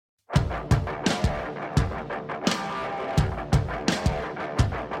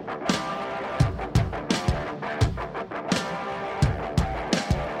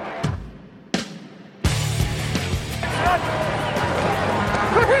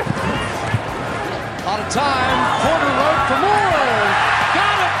Out of time, Porter right for more.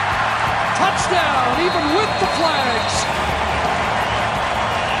 Got it! Touchdown, even with the flags.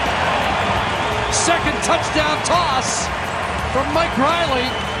 Second touchdown toss from Mike Riley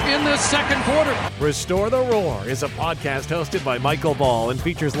in this second quarter. Restore the Roar is a podcast hosted by Michael Ball and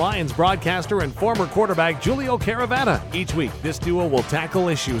features Lions broadcaster and former quarterback Julio Caravana. Each week, this duo will tackle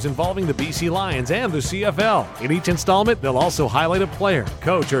issues involving the BC Lions and the CFL. In each installment, they'll also highlight a player,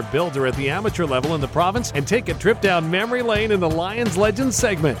 coach, or builder at the amateur level in the province and take a trip down memory lane in the Lions Legends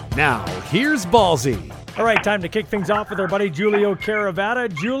segment. Now, here's Ballsy. All right, time to kick things off with our buddy Julio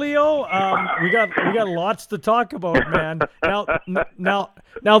Caravana. Julio, we got lots to talk about, man.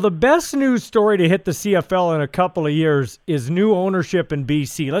 Now, the best news story to hit the CFL in a couple of years is new ownership in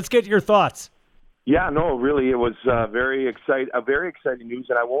BC. Let's get your thoughts. Yeah, no, really, it was very exciting news,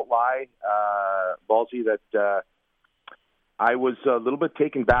 and I won't lie, Ballsy, that I was a little bit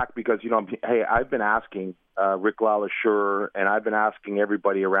taken back because hey, I've been asking Rick LaLacheur, and I've been asking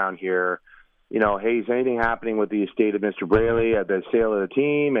everybody around here. Hey, is anything happening with the estate of Mr. Braley at the sale of the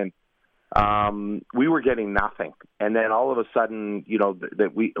team? And we were getting nothing. And then all of a sudden,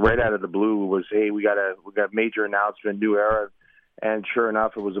 that we right out of the blue was, hey, we got a major announcement, new era. And sure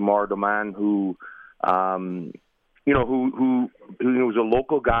enough, it was Amar Doman who was a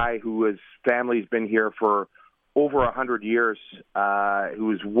local guy whose family's been here for over 100 years,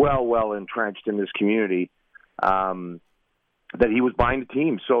 who is well entrenched in this community. That he was buying the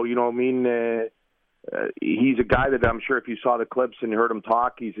team. So, he's a guy that I'm sure if you saw the clips and heard him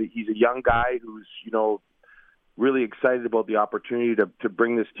talk, he's a young guy who's, really excited about the opportunity to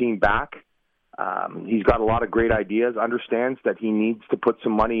bring this team back. He's got a lot of great ideas, understands that he needs to put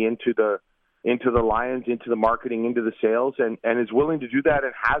some money into the Lions, into the marketing, into the sales, and is willing to do that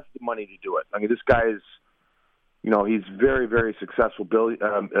and has the money to do it. I mean, this guy is, he's very, very successful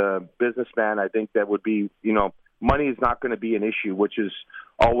businessman. I think that would be, money is not going to be an issue, which is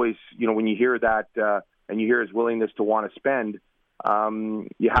always, when you hear that and you hear his willingness to want to spend,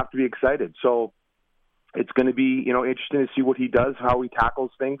 you have to be excited. So it's going to be, interesting to see what he does, how he tackles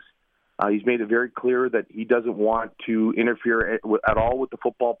things. He's made it very clear that he doesn't want to interfere at all with the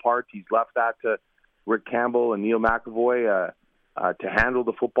football part. He's left that to Rick Campbell and Neil McAvoy to handle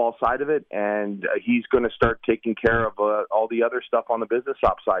the football side of it, and he's going to start taking care of all the other stuff on the business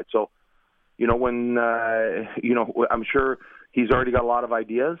ops side. So, I'm sure he's already got a lot of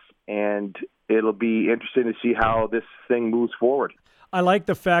ideas, and it'll be interesting to see how this thing moves forward. I like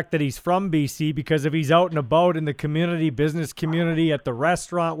the fact that he's from BC because if he's out and about in the community, business community, at the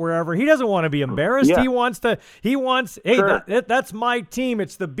restaurant, wherever, he doesn't want to be embarrassed. Yeah. He wants, hey, sure. That's my team.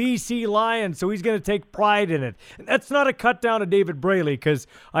 It's the BC Lions, so he's going to take pride in it. And that's not a cut down to David Braley because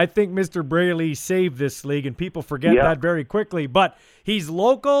I think Mr. Braley saved this league, and people forget that very quickly. But he's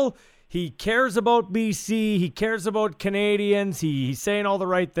local. He cares about BC. He cares about Canadians. He's saying all the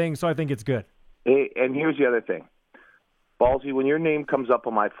right things, so I think it's good. Hey, and here's the other thing. Ballsy, when your name comes up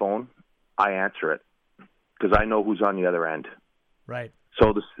on my phone, I answer it because I know who's on the other end. Right.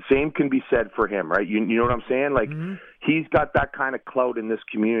 So the same can be said for him, right? You know what I'm saying? Like, He's got that kind of clout in this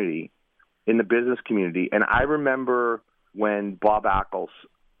community, in the business community. And I remember when Bob Ackles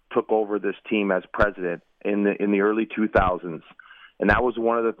took over this team as president in the early 2000s. And that was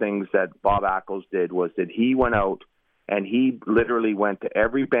one of the things that Bob Ackles did was that he went out and he literally went to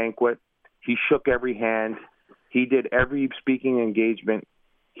every banquet. He shook every hand. He did every speaking engagement.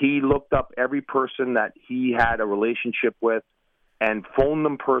 He looked up every person that he had a relationship with and phoned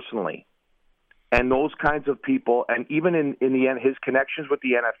them personally. And those kinds of people, and even in the end, his connections with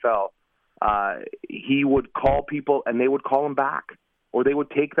the NFL, he would call people and they would call him back or they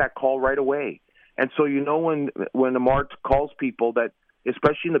would take that call right away. And so, when Amar calls people that,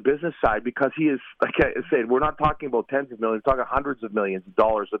 especially in the business side, because he is, like I said, we're not talking about tens of millions, we're talking hundreds of millions of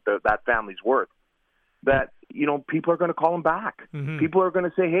dollars that family's worth, that, people are going to call him back. Mm-hmm. People are going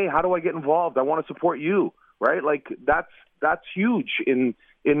to say, hey, how do I get involved? I want to support you, right? Like, that's huge in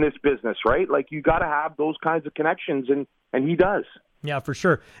this business, right? Like, you got to have those kinds of connections, and he does. Yeah, for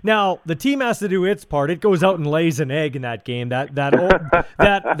sure. Now, the team has to do its part. It goes out and lays an egg in that game.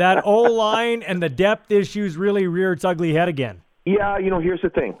 That O-line and the depth issues really rear its ugly head again. Yeah, here's the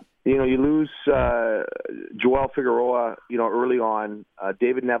thing. You lose Joel Figueroa, early on.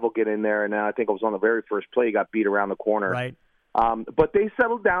 David Neville get in there, and then I think it was on the very first play, he got beat around the corner. Right. But they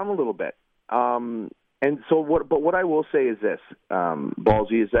settled down a little bit. And so what I will say is this,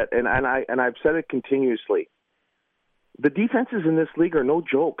 Ballsy, is that, and I've said it continuously, the defenses in this league are no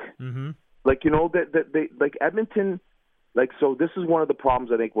joke. Mm-hmm. Like, that they, like Edmonton, like, so this is one of the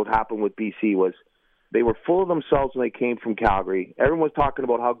problems I think what happened with BC was They were full of themselves when they came from Calgary. Everyone was talking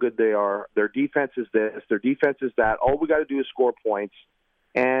about how good they are. Their defense is this. Their defense is that. All we got to do is score points.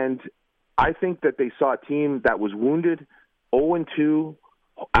 And I think that they saw a team that was wounded, 0-2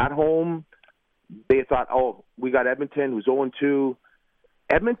 at home. They thought, oh, we got Edmonton, who's 0-2.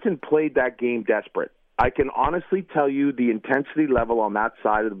 Edmonton played that game desperate. I can honestly tell you the intensity level on that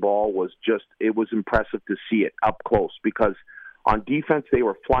side of the ball was it was impressive to see it up close, because on defense they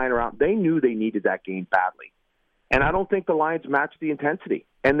were flying around. They knew they needed that game badly. And I don't think the Lions matched the intensity.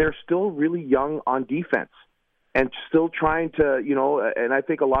 And they're still really young on defense and still trying to, and I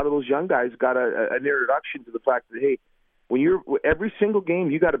think a lot of those young guys got an introduction to the fact that, hey, when you're every single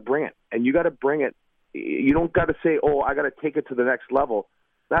game, you got to bring it, and you got to bring it. You don't got to say, oh, I got to take it to the next level.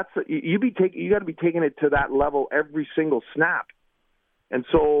 You got to be taking it to that level every single snap. And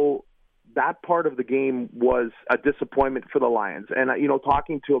so that part of the game was a disappointment for the Lions. And,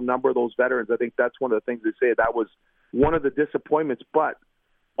 talking to a number of those veterans, I think that's one of the things they say. That was one of the disappointments, but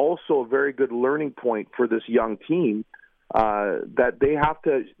also a very good learning point for this young team, that they have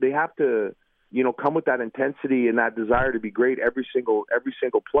to come with that intensity and that desire to be great every single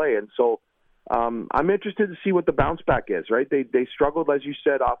play. And so I'm interested to see what the bounce back is, right? They struggled, as you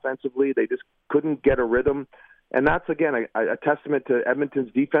said, offensively. They just couldn't get a rhythm. And that's, again, a testament to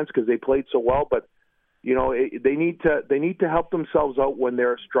Edmonton's defense, because they played so well. But, they need to help themselves out when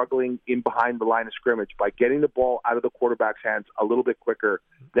they're struggling in behind the line of scrimmage by getting the ball out of the quarterback's hands a little bit quicker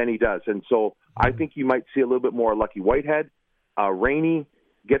than he does. And so I think you might see a little bit more Lucky Whitehead, Rainey,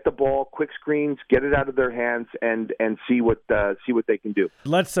 get the ball, quick screens, get it out of their hands, and see what they can do.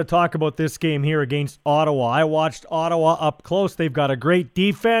 Let's talk about this game here against Ottawa. I watched Ottawa up close. They've got a great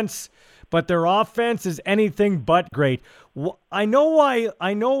defense, but their offense is anything but great. I know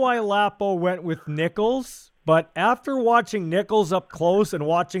why Lapo went with Nichols, but after watching Nichols up close and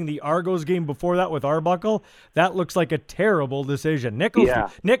watching the Argos game before that with Arbuckle, that looks like a terrible decision.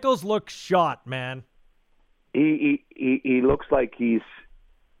 Nichols looks shot, man. He looks like he's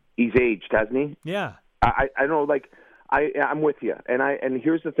aged, hasn't he? Yeah. I know, I'm with you. And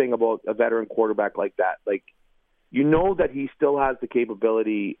here's the thing about a veteran quarterback like that. That he still has the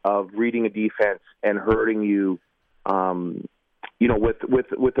capability of reading a defense and hurting you,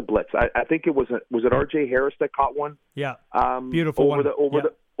 with the blitz. I think it was it R.J. Harris that caught one? Yeah. Beautiful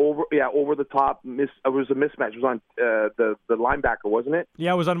over the top. It was a mismatch. It was on the linebacker, wasn't it?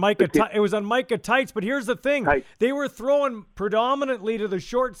 Yeah, it was on Micah. It was on Micah Tights. But here's the thing: they were throwing predominantly to the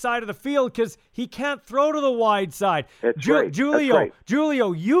short side of the field because he can't throw to the wide side. That's right.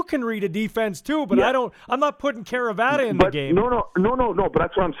 Julio, you can read a defense too, but I don't. I'm not putting Caravana in the game. No. But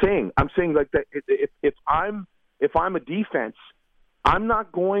that's what I'm saying. I'm saying like that. If I'm a defense, I'm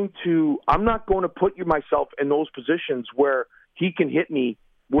not going to put myself in those positions where he can hit me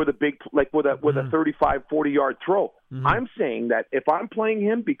with a big, with a 35, 40-yard throw. Mm-hmm. I'm saying that if I'm playing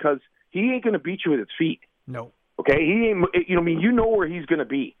him, because he ain't going to beat you with his feet. No. Okay? He ain't, where he's going to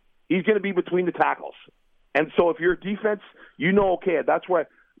be. He's going to be between the tackles. And so if you're a defense, okay, that's where.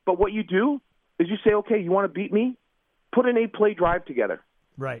 But what you do is you say, okay, you want to beat me? Put an 8-play drive together.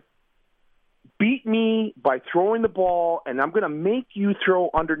 Right. Beat me by throwing the ball, and I'm going to make you throw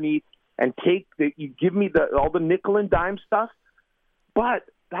underneath and you give me all the nickel and dime stuff. But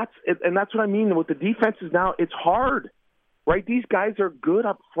that's what I mean with the defenses now. It's hard, right? These guys are good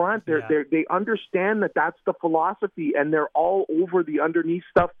up front. They understand that that's the philosophy, and they're all over the underneath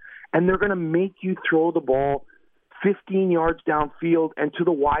stuff, and they're going to make you throw the ball 15 yards downfield and to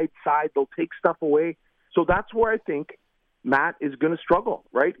the wide side. They'll take stuff away. So that's where I think Matt is going to struggle,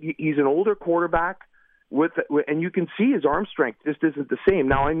 right? He's an older quarterback, and you can see his arm strength just isn't the same.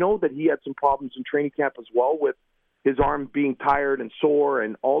 Now, I know that he had some problems in training camp as well with his arm being tired and sore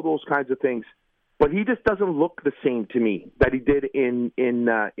and all those kinds of things, but he just doesn't look the same to me that he did in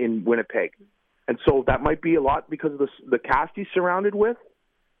Winnipeg. And so that might be a lot because of the cast he's surrounded with.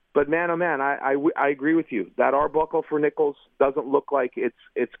 But man, oh man, I agree with you. That Arbuckle for Nichols doesn't look like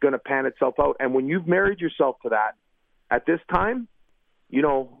it's going to pan itself out. And when you've married yourself to that, at this time,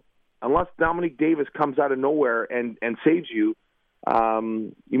 unless Dominique Davis comes out of nowhere and saves you,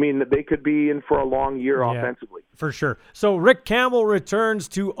 they could be in for a long year offensively. For sure. So Rick Campbell returns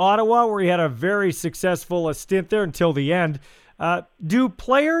to Ottawa, where he had a very successful stint there until the end. Do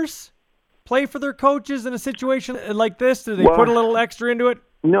players play for their coaches in a situation like this? Do they put a little extra into it?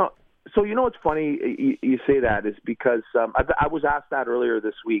 No. So what's funny you say that is because I was asked that earlier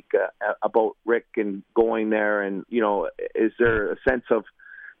this week about Rick and going there, and is there a sense of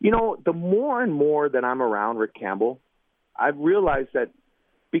the more and more that I'm around Rick Campbell, I've realized that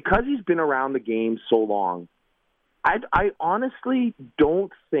because he's been around the game so long, I honestly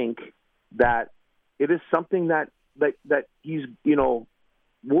don't think that it is something that he's,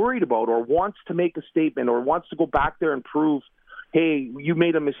 worried about or wants to make a statement or wants to go back there and prove, hey, you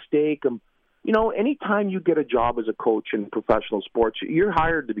made a mistake. Anytime you get a job as a coach in professional sports, you're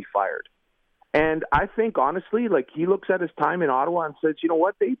hired to be fired. And I think, honestly, he looks at his time in Ottawa and says, you know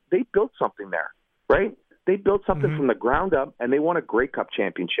what, they built something there, right? They built something from the ground up, and they won a Grey Cup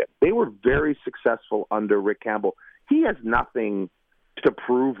championship. They were very successful under Rick Campbell. He has nothing to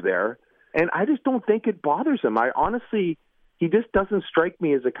prove there, and I just don't think it bothers him. He just doesn't strike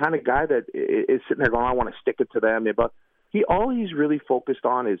me as the kind of guy that is sitting there going, I want to stick it to them. But all he's really focused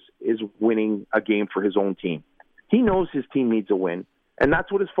on is winning a game for his own team. He knows his team needs a win. And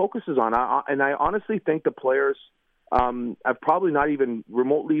that's what his focus is on. And I honestly think the players have probably not even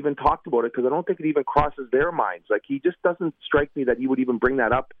remotely even talked about it because I don't think it even crosses their minds. He just doesn't strike me that he would even bring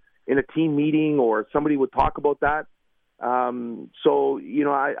that up in a team meeting or somebody would talk about that. I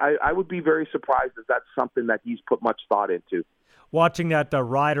would be very surprised if that's something that he's put much thought into. Watching that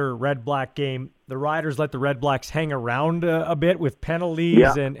Rider Red Black game, the Riders let the Red Blacks hang around a bit with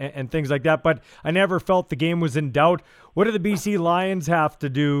penalties and things like that, but I never felt the game was in doubt. What do the BC Lions have to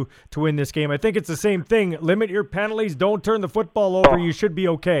do to win this game? I think it's the same thing. Limit your penalties. Don't turn the football over. You should be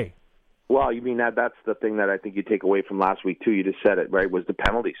okay. Well, you mean that's the thing that I think you take away from last week, too. You just said it, right, was the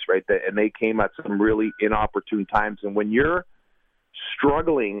penalties, right? And they came at some really inopportune times. And when you're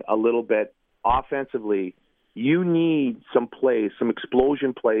struggling a little bit offensively, you need some plays, some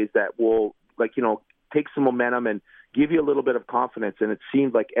explosion plays that will, take some momentum and give you a little bit of confidence. And it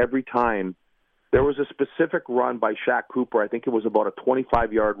seemed like every time there was a specific run by Shaq Cooper, I think it was about a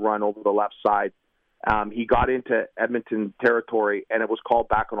 25-yard run over the left side. He got into Edmonton territory, and it was called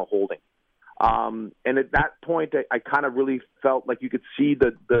back on a holding. And at that point, I kind of really felt like you could see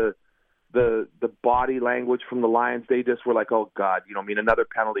the body language from the Lions. They just were like, oh, God, another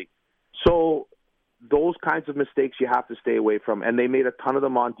penalty. So those kinds of mistakes you have to stay away from. And they made a ton of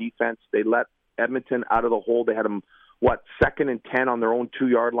them on defense. They let Edmonton out of the hole. They had them, 2nd and 10 on their own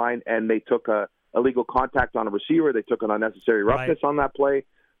 2-yard line, and they took a illegal contact on a receiver. They took an unnecessary roughness on that play.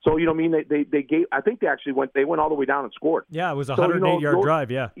 So, they gave, I think they went all the way down and scored. Yeah, it was a 108-yard drive,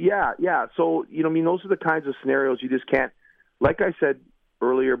 yeah. Yeah. So, those are the kinds of scenarios you just can't, like I said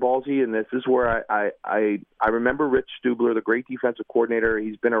earlier, Ballsy, and this is where I remember Rich Stubler, the great defensive coordinator.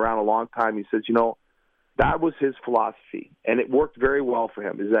 He's been around a long time. He says, that was his philosophy, and it worked very well for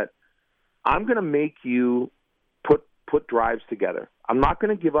him, is that I'm going to make you put drives together. I'm not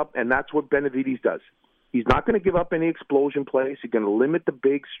going to give up, and that's what Benavides does. He's not going to give up any explosion plays. He's going to limit the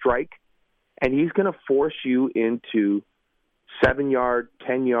big strike, and he's going to force you into 7-yard,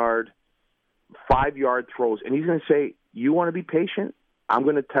 10-yard, 5-yard throws. And he's going to say, you want to be patient? I'm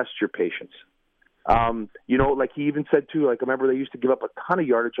going to test your patience. He even said, too, I remember they used to give up a ton of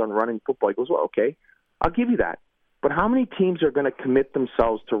yardage on running football. He goes, well, okay, I'll give you that. But how many teams are going to commit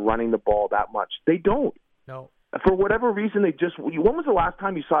themselves to running the ball that much? They don't. No. For whatever reason, when was the last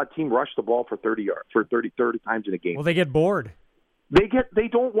time you saw a team rush the ball for 30 yards, for 30 times in a game? Well, they get bored. They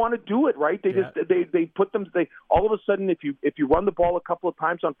don't want to do it, right? They put them, all of a sudden, if you run the ball a couple of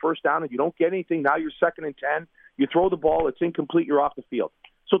times on first down and you don't get anything, now you're 2nd and 10, you throw the ball, it's incomplete, you're off the field.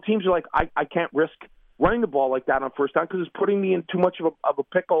 So teams are like, I can't risk running the ball like that on first down because it's putting me in too much of a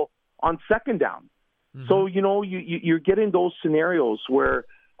pickle on 2nd down. Mm-hmm. So, you're getting those scenarios where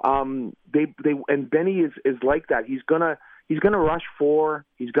they and Benny is like that. He's gonna rush 4,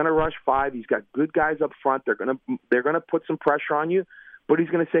 he's gonna rush 5. He's got good guys up front. They're gonna put some pressure on you, but he's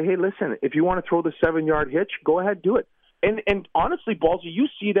gonna say, hey, listen, if you want to throw the 7-yard hitch, go ahead, do it. And honestly, Ballsy, you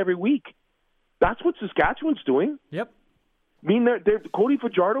see it every week. That's what Saskatchewan's doing. Yep. I mean, Cody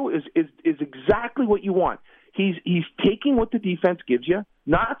Fajardo is exactly what you want. He's taking what the defense gives you,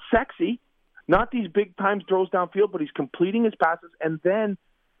 not sexy, not these big time throws downfield, but he's completing his passes. And then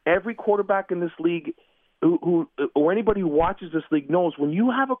every quarterback in this league, or anybody who watches this league knows, when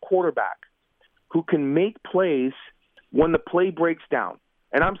you have a quarterback who can make plays when the play breaks down,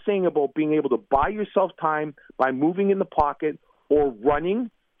 and I'm saying about being able to buy yourself time by moving in the pocket or running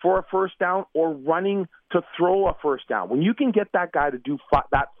for a first down or running to throw a first down. When you can get that guy to do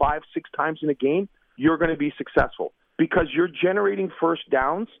that 5-6 times in a game, you're going to be successful because you're generating first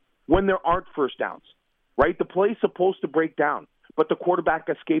downs when there aren't first downs, right? The play's supposed to break down, but the quarterback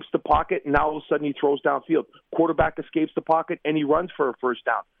escapes the pocket, and now all of a sudden he throws downfield. Quarterback escapes the pocket, and he runs for a first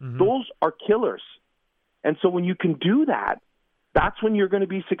down. Mm-hmm. Those are killers. And so when you can do that, that's when you're going to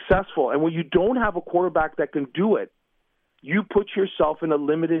be successful. And when you don't have a quarterback that can do it, you put yourself in a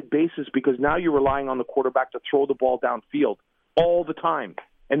limited basis because now you're relying on the quarterback to throw the ball downfield all the time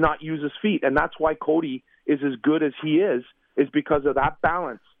and not use his feet. And that's why Cody is as good as he is because of that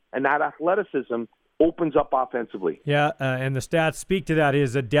balance and that athleticism opens up offensively. Yeah, and the stats speak to that.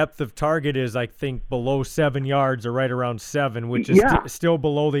 Is a depth of target is, I think, below 7 yards or right around 7, which is still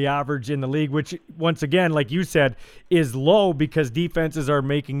below the average in the league, which, once again, like you said, is low because defenses are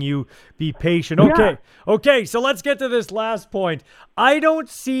making you be patient. Okay, so let's get to this last point. I don't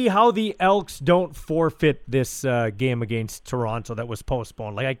see how the Elks don't forfeit this game against Toronto that was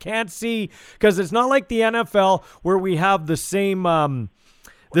postponed. Like, I can't see, because it's not like the NFL where we have the same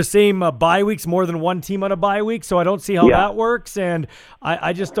bye weeks, more than one team on a bye week, so I don't see how that works, and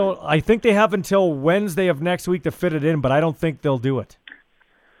I just don't. I think they have until Wednesday of next week to fit it in, but I don't think they'll do it.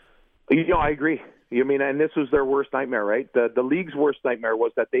 I agree. I mean, and this was their worst nightmare, right? The league's worst nightmare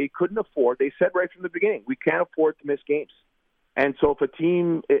was that they couldn't afford. They said right from the beginning, we can't afford to miss games, and so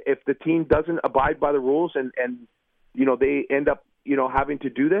if the team doesn't abide by the rules and they end up having to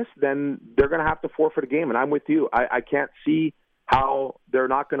do this, then they're going to have to forfeit a game. And I'm with you. I can't see how they're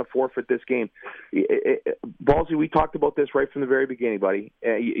not going to forfeit this game. Ballsy, we talked about this right from the very beginning, buddy.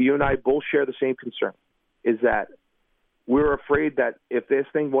 You and I both share the same concern, is that we're afraid that if this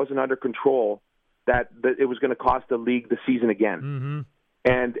thing wasn't under control, that it was going to cost the league the season again. Mm-hmm.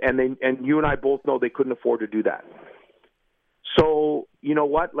 And you and I both know they couldn't afford to do that. So, you know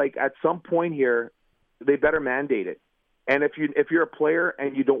what? Like, at some point here, they better mandate it. And if you're a player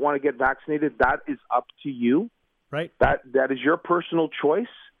and you don't want to get vaccinated, that is up to you. Right. That is your personal choice,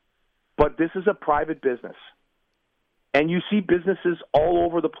 but this is a private business. And you see businesses all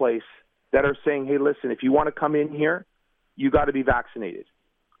over the place that are saying, hey, listen, if you want to come in here, you got to be vaccinated.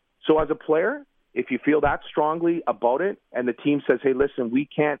 So as a player, if you feel that strongly about it and the team says, hey, listen, you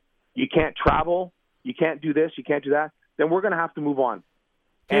can't travel, you can't do this, you can't do that, then we're going to have to move on.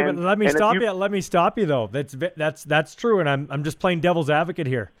 Okay, but let me stop you though. That's true, and I'm just playing devil's advocate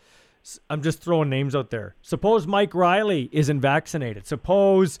here. I'm just throwing names out there. Suppose Mike Riley isn't vaccinated.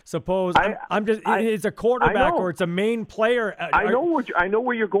 Suppose it's a quarterback or it's a main player. I know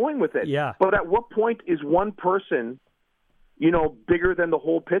where you're going with it. Yeah. But at what point is one person, bigger than the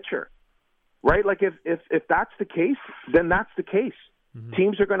whole picture, right? Like if that's the case, then that's the case. Mm-hmm.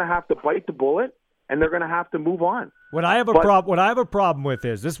 Teams are going to have to bite the bullet and they're going to have to move on. What I have a problem with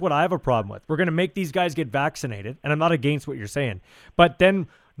is this. What I have a problem with, we're going to make these guys get vaccinated, and I'm not against what you're saying, but then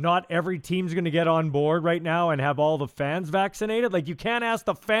not every team's going to get on board right now and have all the fans vaccinated. Like, you can't ask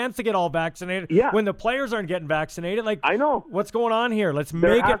the fans to get all vaccinated when the players aren't getting vaccinated. Like, I know what's going on here.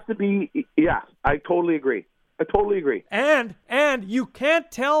 There has to be. Yeah, I totally agree. And you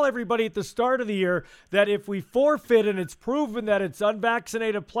can't tell everybody at the start of the year that if we forfeit and it's proven that it's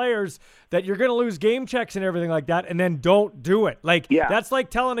unvaccinated players, that you're going to lose game checks and everything like that, and then don't do it. Like, that's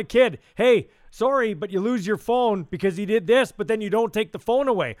like telling a kid, hey, sorry, but you lose your phone because he did this, but then you don't take the phone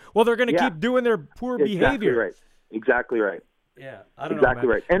away. Well, they're going to keep doing their poor behavior. Exactly right. Yeah, I don't know. Exactly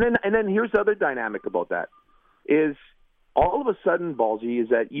right. And then here's the other dynamic about that is all of a sudden, Ballsy, is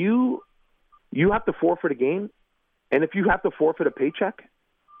that you have to forfeit a game, and if you have to forfeit a paycheck,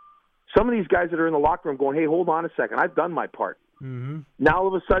 some of these guys that are in the locker room going, hey, hold on a second, I've done my part. Mm-hmm. Now all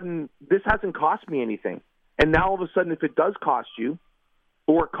of a sudden, this hasn't cost me anything. And now all of a sudden, if it does cost you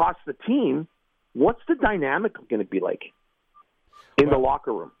or it costs the team, what's the dynamic going to be like in the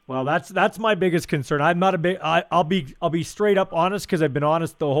locker room? Well, that's my biggest concern. I'm not a big. I'll be straight up honest because I've been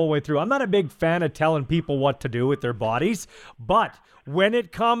honest the whole way through. I'm not a big fan of telling people what to do with their bodies, but when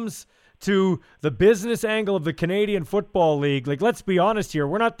it comes to the business angle of the Canadian Football League, like, let's be honest here,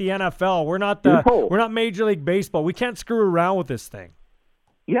 we're not the NFL, we're not Major League Baseball. We can't screw around with this thing.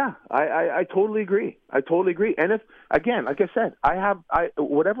 Yeah, I totally agree. And if, again, like I said,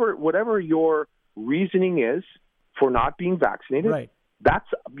 whatever your reasoning is for not being vaccinated, right, that's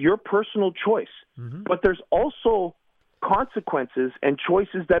your personal choice. Mm-hmm. But there's also consequences and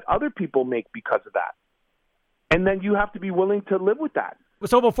choices that other people make because of that. And then you have to be willing to live with that.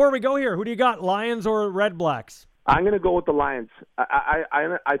 So before we go here, who do you got, Lions or Red Blacks? I'm going to go with the Lions.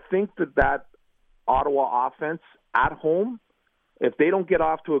 I think that Ottawa offense at home, if they don't get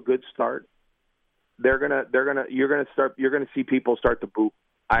off to a good start, you're gonna see people start to boo.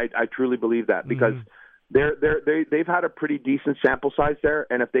 I truly believe that because they've had a pretty decent sample size there,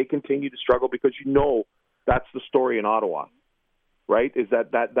 and if they continue to struggle, because that's the story in Ottawa, right? Is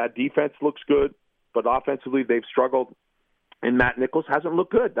that defense looks good, but offensively they've struggled, and Matt Nichols hasn't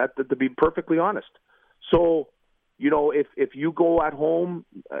looked good. That to be perfectly honest. So, if you go at home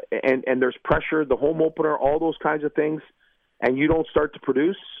and there's pressure, the home opener, all those kinds of things, and you don't start to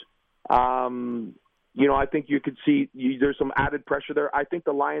produce, I think you could see there's some added pressure there. I think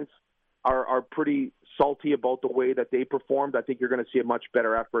the Lions are pretty salty about the way that they performed. I think you're going to see a much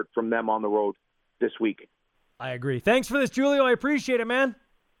better effort from them on the road this week. I agree. Thanks for this, Julio. I appreciate it, man.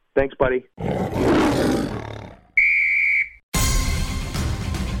 Thanks, buddy.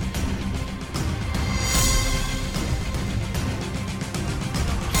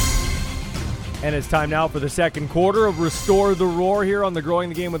 And it's time now for the second quarter of Restore the Roar here on the Growing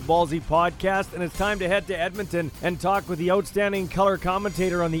the Game with Ballsy podcast. And it's time to head to Edmonton and talk with the outstanding color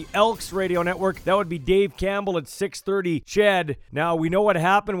commentator on the Elks radio network. That would be Dave Campbell at 6:30 CHED. Now, we know what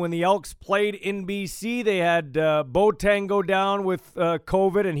happened when the Elks played in BC. They had Boateng go down with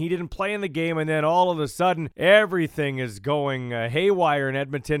COVID, and he didn't play in the game. And then all of a sudden, everything is going haywire in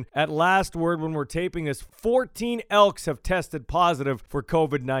Edmonton. At last word, when we're taping this, 14 Elks have tested positive for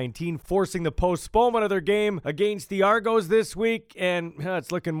COVID-19, forcing the postponement of their game against the Argos this week, and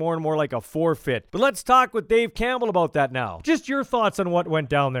it's looking more and more like a forfeit. But let's talk with Dave Campbell about that now. Just your thoughts on what went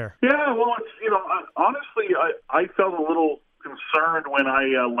down there. Yeah, well, honestly, I felt a little concerned when I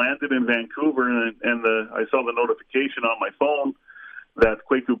landed in Vancouver, and I saw the notification on my phone that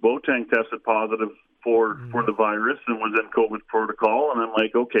Kwaku Boateng tested positive for the virus and was in COVID protocol, and I'm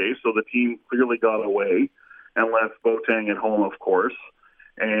like, okay, so the team clearly got away and left Boateng at home, of course.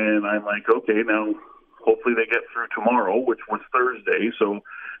 And I'm like, okay, now hopefully they get through tomorrow, which was Thursday. So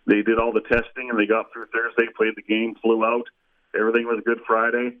they did all the testing and they got through Thursday, played the game, flew out. Everything was good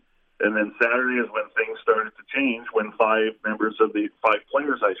Friday. And then Saturday is when things started to change, when five players,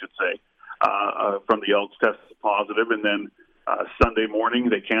 I should say, from the Elks tested positive. And then Sunday morning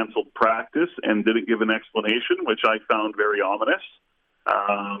they canceled practice and didn't give an explanation, which I found very ominous.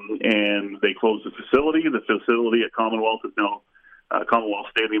 And they closed the facility. The facility at Commonwealth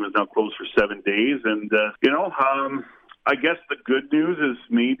Stadium is now closed for 7 days. And, I guess the good news is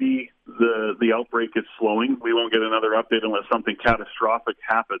maybe the outbreak is slowing. We won't get another update unless something catastrophic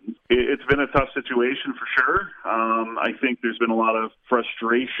happens. It's been a tough situation for sure. I think there's been a lot of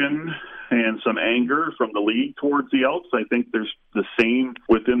frustration and some anger from the league towards the Elks. I think there's the same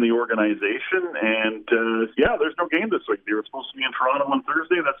within the organization. And, there's no game this week. They were supposed to be in Toronto on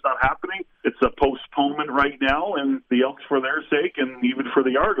Thursday. That's not happening. It's a postponement right now, and the Elks, for their sake, and even for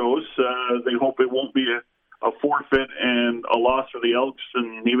the Argos, they hope it won't be a forfeit and a loss for the Elks,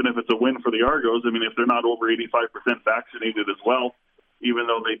 and even if it's a win for the Argos, I mean, if they're not over 85% vaccinated as well, even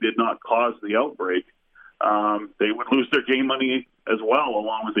though they did not cause the outbreak, they would lose their game money as well,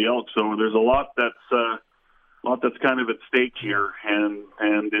 along with the Elks. So there's a lot that's kind of at stake here, and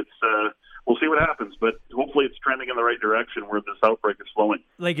it's we'll see what happens, but hopefully it's trending in the right direction where this outbreak is slowing.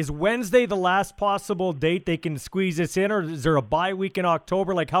 Like, is Wednesday the last possible date they can squeeze this in, or is there a bye week in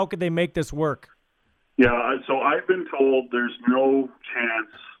October? Like, how could they make this work? Yeah, so I've been told there's no chance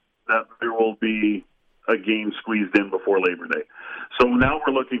that there will be a game squeezed in before Labor Day. So now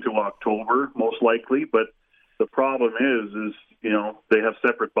we're looking to October, most likely, but the problem is they have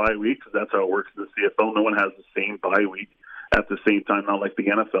separate bye weeks. That's how it works in the CFL. No one has the same bye week at the same time, not like the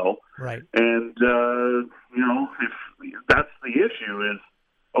NFL. Right. And, if that's the issue is,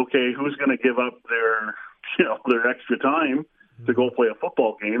 okay, who's going to give up their extra time to go play a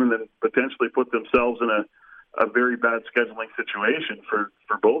football game and then potentially put themselves in a very bad scheduling situation for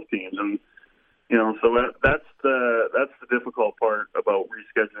both teams. And, so that's the difficult part about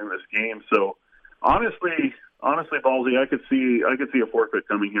rescheduling this game. So honestly, Ballsy, I could see a forfeit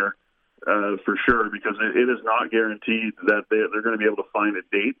coming here for sure, because it is not guaranteed that they're going to be able to find a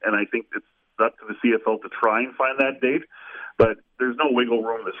date. And I think it's up to the CFL to try and find that date, but there's no wiggle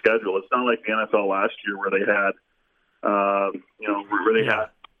room in the schedule. It's not like the NFL last year where they had, where they had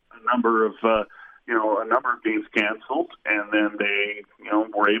a number of games canceled, and then they,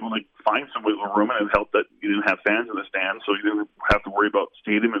 were able to find some wiggle room, and it helped that you didn't have fans in the stands, so you didn't have to worry about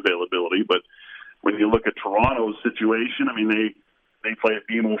stadium availability. But when you look at Toronto's situation, I mean, they play at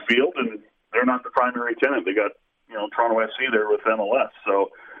BMO Field, and they're not the primary tenant. They got, Toronto FC there with MLS. So,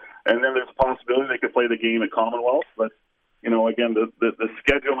 and then there's a possibility they could play the game at Commonwealth, but, again, the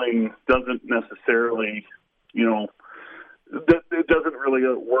scheduling doesn't necessarily, it doesn't really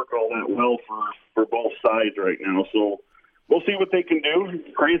work all that well for both sides right now. So we'll see what they can do.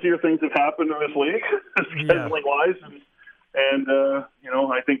 Crazier things have happened in this league, scheduling-wise. And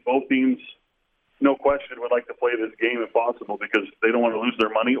I think both teams, no question, would like to play this game if possible, because they don't want to lose their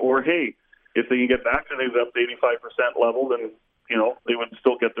money. Or, hey, if they can get vaccinated up to 85% level, then they would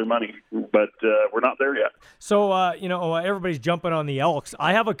still get their money, but we're not there yet. So, everybody's jumping on the Elks.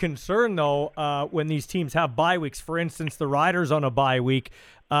 I have a concern, though, when these teams have bye weeks. For instance, the Riders on a bye week.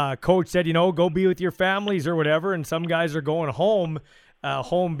 Coach said, go be with your families or whatever, and some guys are going home,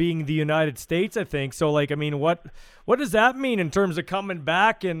 home being the United States, I think. So, what does that mean in terms of coming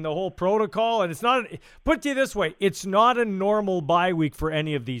back and the whole protocol? And it's not, put it to you this way, it's not a normal bye week for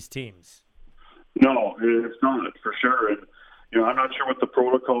any of these teams. No, it's not, for sure. And I'm not sure what the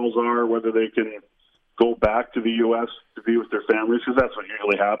protocols are, whether they can go back to the U.S. to be with their families, because that's what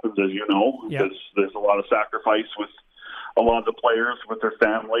usually happens, as you know, because there's a lot of sacrifice with a lot of the players with their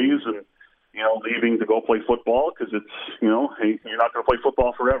families. And leaving to go play football because it's, hey, you're not going to play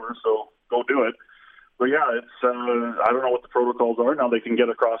football forever, so go do it. But yeah, it's I don't know what the protocols are. Now they can get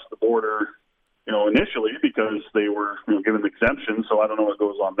across the border, initially because they were given exemptions, so I don't know what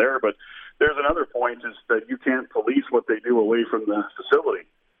goes on there. But there's another point is that you can't police what they do away from the facility.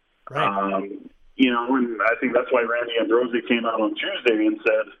 Right. And I think that's why Randy Ambrosie came out on Tuesday and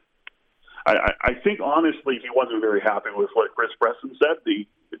said, I think honestly he wasn't very happy with what Chris Bresson said, the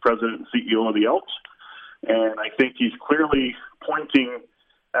president and CEO of the Elks. And I think he's clearly pointing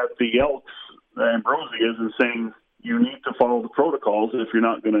at the Elks, Ambrosie is, and saying, you need to follow the protocols if you're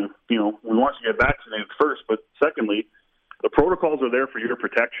not going to, we want you to get vaccinated first, but secondly, the protocols are there for your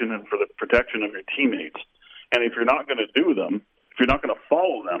protection and for the protection of your teammates. And if you're not going to do them, if you're not going to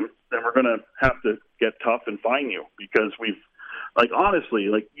follow them, then we're going to have to get tough and fine you because honestly,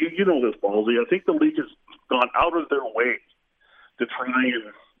 you know this, Ballsy, I think the league has gone out of their way to try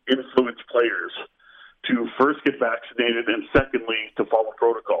and influence players to first get vaccinated and secondly to follow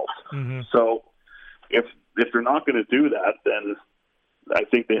protocols. Mm-hmm. So if they're not going to do that, then I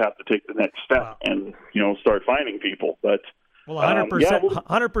think they have to take the next step and start finding people. But 100%,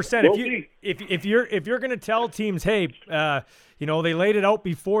 100%. If you're going to tell teams, hey, they laid it out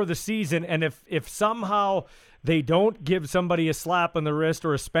before the season, and if somehow they don't give somebody a slap on the wrist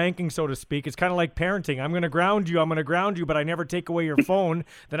or a spanking, so to speak, it's kind of like parenting. I'm going to ground you, but I never take away your phone.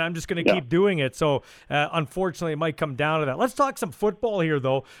 Then I'm just going to keep doing it. So unfortunately, it might come down to that. Let's talk some football here,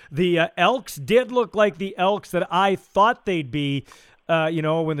 though. The Elks did look like the Elks that I thought they'd be.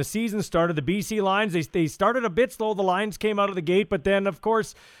 When the season started, the BC Lions, they started a bit slow. The Lions came out of the gate, but then, of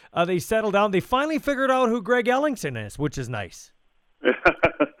course, they settled down. They finally figured out who Greg Ellingson is, which is nice.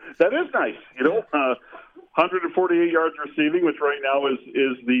 That is nice. 148 yards receiving, which right now is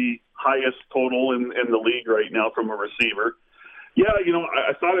the highest total in the league right now from a receiver. Yeah,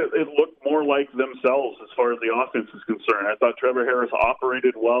 I thought it looked more like themselves as far as the offense is concerned. I thought Trevor Harris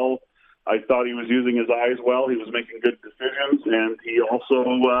operated well. I thought he was using his eyes well. He was making good decisions, and he also,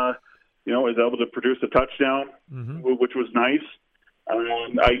 was able to produce a touchdown, which was nice.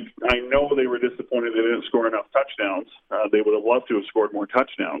 I know they were disappointed they didn't score enough touchdowns. They would have loved to have scored more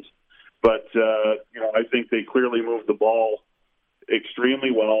touchdowns. But, I think they clearly moved the ball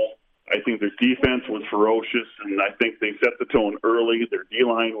extremely well. I think their defense was ferocious, and I think they set the tone early. Their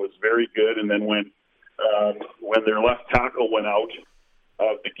D-line was very good, and then when their left tackle went out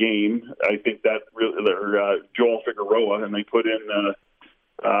of the game, I think that really, Joel Figueroa, and they put in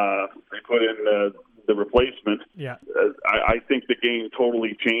the replacement. Yeah, I think the game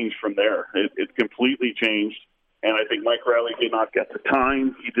totally changed from there. It completely changed. And I think Mike Riley did not get the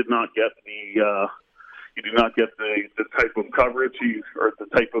time. He did not get the type of coverage or the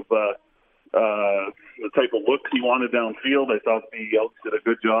type of look he wanted downfield. I thought the Elks did a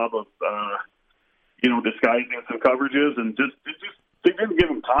good job of disguising some coverages and just they didn't give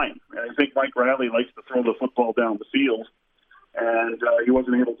him time. And I think Mike Riley likes to throw the football down the field, and he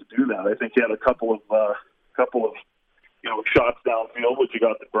wasn't able to do that. I think he had a couple of shots downfield, which he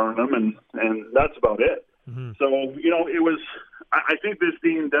got to burn them, and that's about it. Mm-hmm. So, it was – I think this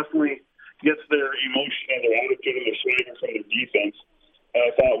team definitely gets their emotion and their attitude and their swagger from their defense. And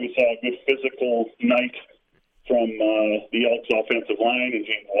I thought we saw a good physical night from the Elks offensive line and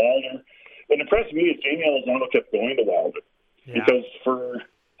James Wilder. What impressed me is Jamie Elizondo kept going to Wilder. Yeah. Because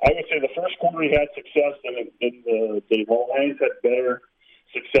I would say the first quarter he had success, and the Lions had better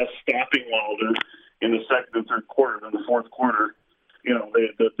success stopping Wilder in the second and third quarter than the fourth quarter.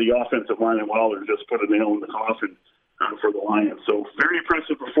 The offensive line and Wilder just put a nail in the coffin for the Lions. So very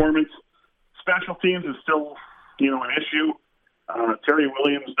impressive performance. Special teams is still, an issue. Terry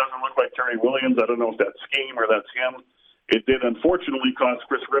Williams doesn't look like Terry Williams. I don't know if that's scheme or that's him. It did unfortunately cost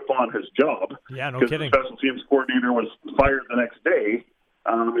Chris Rippon his job. Yeah, no kidding. The special teams coordinator was fired the next day.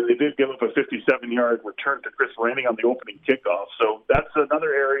 And they did give up a 57-yard return to Chris Lanning on the opening kickoff. So that's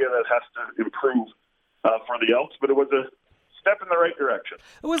another area that has to improve for the Elks. But it was a step in the right direction.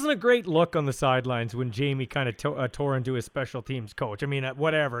 It wasn't a great look on the sidelines when Jamie kind of tore into his special teams coach. I mean,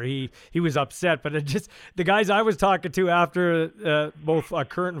 whatever, he was upset, but it just the guys I was talking to after both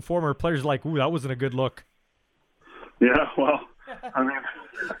current and former players like, ooh, that wasn't a good look. Yeah, well, I mean,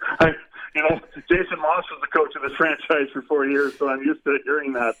 Jason Moss was the coach of this franchise for 4 years, so I'm used to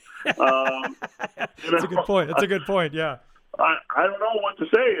hearing that. That's a good point. That's a good point, yeah. I don't know what to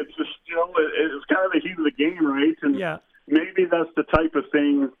say. It's just, it's kind of the heat of the game, right? And yeah. Maybe that's the type of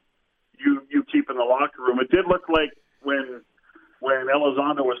thing you keep in the locker room. It did look like when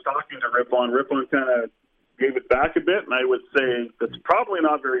Elizondo was talking to Rippon kind of gave it back a bit, and I would say that's probably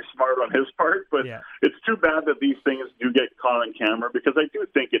not very smart on his part, but It's too bad that these things do get caught on camera because I do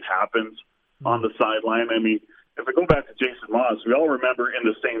think it happens on the sideline. I mean, if we go back to Jason Moss, we all remember in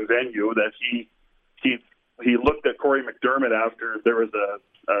the same venue that he looked at Corey McDermott after there was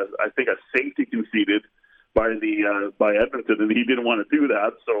I think a safety conceded by Edmonton, and he didn't want to do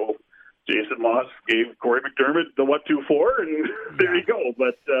that. So Jason Moss gave Corey McDermott the 1-2-4, and there you go.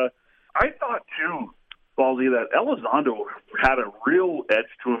 But I thought too, Ballsy, that Elizondo had a real edge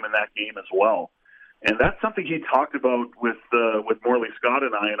to him in that game as well, and that's something he talked about with Morley Scott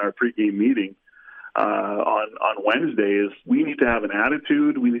and I in our pregame meeting on Wednesday. Is we need to have an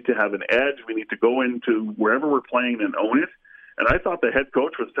attitude, we need to have an edge, we need to go into wherever we're playing and own it. And I thought the head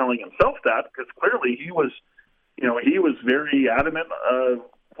coach was telling himself that, because clearly he was very adamant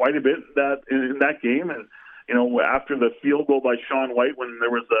quite a bit in that game. And after the field goal by Sean White, when there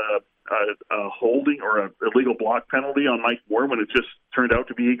was a holding or a illegal block penalty on Mike Moore, when it just turned out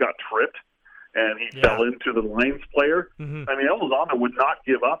to be he got tripped and he fell into the Lions player. Mm-hmm. I mean, Elizondo would not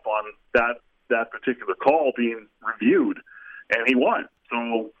give up on that particular call being reviewed, and he won.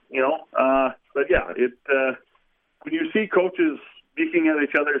 So but yeah, when you see coaches speaking at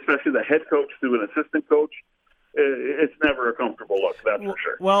each other, especially the head coach to an assistant coach, it's never a comfortable look, that's for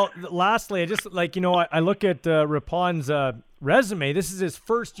sure. Well, lastly, I just I look at Rapon's resume. This is his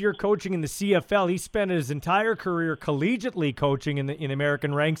first year coaching in the CFL. He spent his entire career collegiately coaching in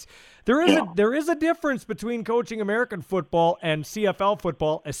American ranks. There is a difference between coaching American football and CFL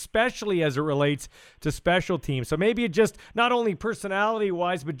football, especially as it relates to special teams. So maybe it just, not only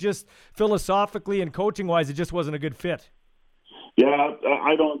personality-wise, but just philosophically and coaching-wise, it just wasn't a good fit. Yeah,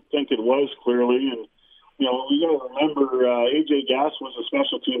 I don't think it was, clearly, and you got to remember, A.J. Gass was a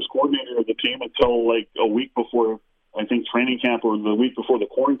special teams coordinator of the team until like a week before, I think, training camp, or the week before the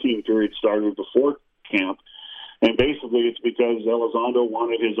quarantine period started before camp. And basically it's because Elizondo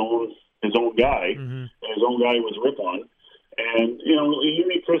wanted his own guy, and his own guy was Rippon. And, you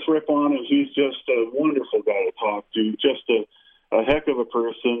meet Chris Rippon, and he's just a wonderful guy to talk to, just a heck of a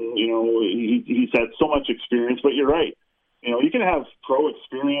person. He's had so much experience, but you're right. You can have pro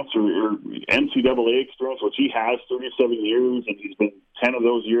experience or NCAA experience, which he has, 37 years, and he's been 10 of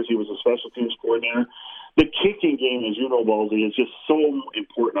those years he was a special teams coordinator. The kicking game, as you know, Baldy, is just so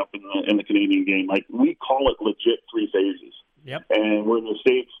important up in the Canadian game. Like, we call it legit three phases. Yep. And we're in the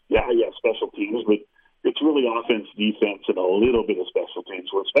States, special teams, but it's really offense, defense, and a little bit of special teams,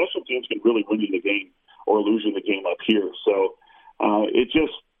 where special teams can really win you the game or lose you the game up here. So it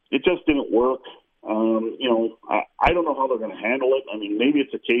just didn't work. I don't know how they're going to handle it. I mean, maybe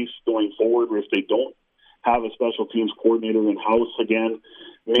it's a case going forward where if they don't have a special teams coordinator in-house again,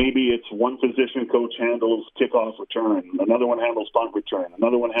 maybe it's one position coach handles kickoff return, another one handles punt return,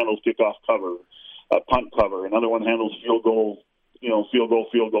 another one handles kickoff cover, punt cover, another one handles field goal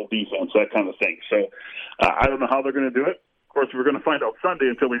defense, that kind of thing. So I don't know how they're going to do it. Of course, we're going to find out Sunday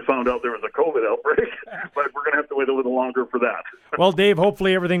until we found out there was a COVID outbreak, but we're going to have to wait a little longer for that. Well, Dave,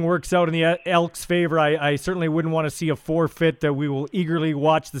 hopefully everything works out in the Elks' favor. I certainly wouldn't want to see a forfeit. That we will eagerly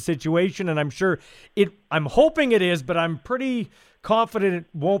watch the situation, and I'm sure I'm hoping it is, but I'm pretty confident it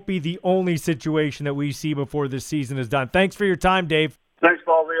won't be the only situation that we see before this season is done. Thanks for your time, Dave. Thanks,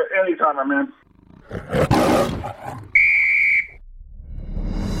 Paul. Anytime, my man.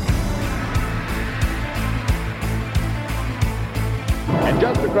 And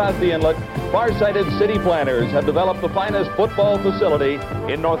just across the inlet, far-sighted city planners have developed the finest football facility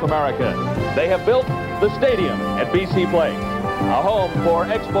in North America. They have built the stadium at BC Place, a home for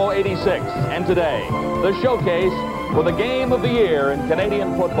Expo 86, and today, the showcase for the game of the year in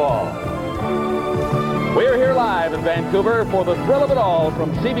Canadian football. We're here live in Vancouver for the thrill of it all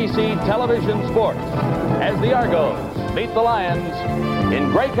from CBC Television Sports as the Argos meet the Lions in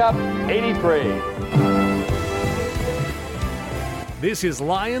Grey Cup 83. This is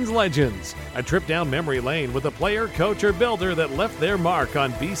Lions Legends, a trip down memory lane with a player, coach, or builder that left their mark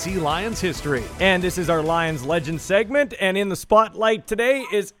on BC Lions history. And this is our Lions Legends segment, and in the spotlight today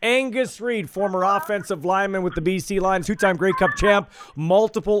is Angus Reid, former offensive lineman with the BC Lions, two-time Grey Cup champ,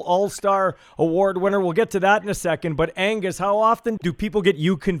 multiple All-Star Award winner. We'll get to that in a second, but Angus, how often do people get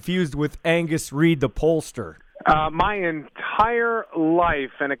you confused with Angus Reid, the pollster? My entire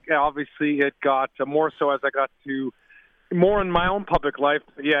life, and obviously it got more so as I got to more in my own public life.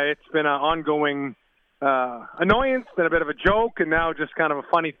 Yeah, it's been an ongoing annoyance, been a bit of a joke, and now just kind of a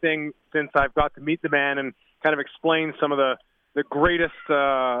funny thing since I've got to meet the man and kind of explain some of the greatest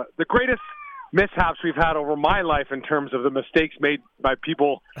mishaps we've had over my life in terms of the mistakes made by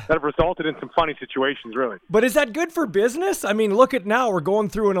people that have resulted in some funny situations, really. But is that good for business? I mean, look at now, we're going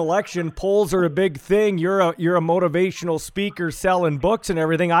through an election. Polls are a big thing. You're a motivational speaker selling books and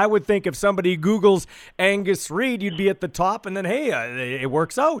everything. I would think if somebody Googles Angus Reid, you'd be at the top, and then, hey, it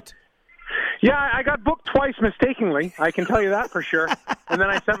works out. Yeah, I got booked twice mistakenly. I can tell you that for sure. And then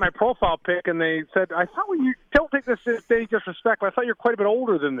I sent my profile pic, and they said, "I thought you don't take this as any disrespect, but I thought you're quite a bit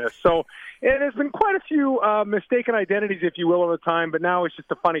older than this." So it has been quite a few mistaken identities, if you will, over time. But now it's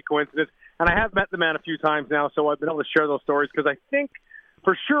just a funny coincidence. And I have met the man a few times now, so I've been able to share those stories because I think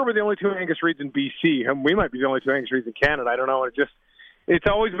for sure we're the only two Angus Reeds in BC, and we might be the only two Angus Reeds in Canada. I don't know. It's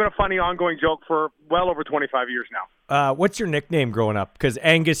always been a funny, ongoing joke for well over 25 years now. What's your nickname growing up? Because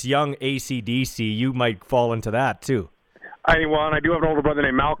Angus Young, AC/DC, you might fall into that too. And I do have an older brother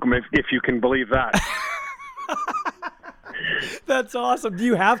named Malcolm, if you can believe that. That's awesome. Do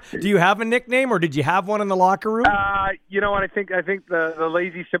you have a nickname, or did you have one in the locker room? You know what? I think the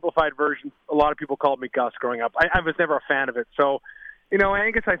lazy, simplified version. A lot of people called me Gus growing up. I was never a fan of it. So,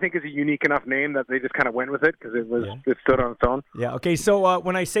 Angus, I think, is a unique enough name that they just kind of went with it because it stood on its own. Yeah. Okay. So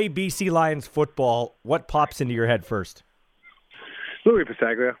when I say BC Lions football, what pops into your head first? Louis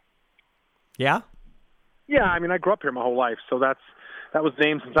Pasaglia. Yeah. Yeah. I mean, I grew up here my whole life, so that was the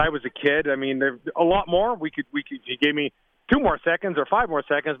name since I was a kid. I mean, there's a lot more. We could. If you gave me 2 more seconds or 5 more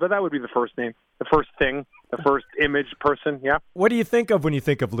seconds, but that would be the first name, the first thing, the first image, person. Yeah. What do you think of when you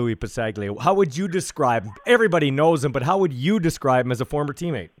think of Louis Pasaglia? How would you describe him? Everybody knows him, but how would you describe him as a former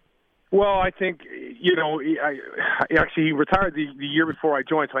teammate? Well, I think, he retired the year before I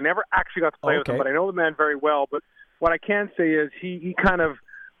joined, so I never actually got to play with him, but I know the man very well. But what I can say is he kind of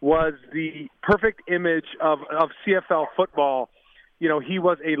was the perfect image of CFL football. He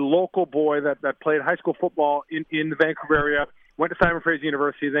was a local boy that played high school football in the Vancouver area, went to Simon Fraser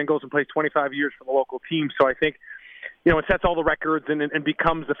University, then goes and plays 25 years for the local team. So I think, it sets all the records and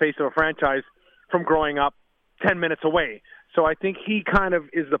becomes the face of a franchise from growing up 10 minutes away. So I think he kind of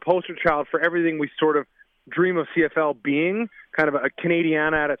is the poster child for everything we sort of dream of CFL being, kind of a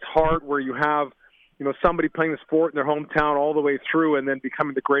Canadiana at its heart, where you have, somebody playing the sport in their hometown all the way through and then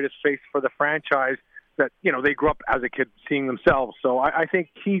becoming the greatest face for the franchise that, they grew up as a kid seeing themselves. So I think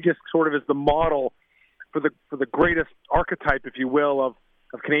he just sort of is the model for the greatest archetype, if you will,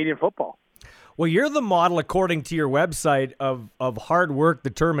 of Canadian football. Well, you're the model, according to your website, of hard work,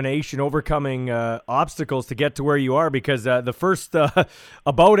 determination, overcoming obstacles to get to where you are, because the first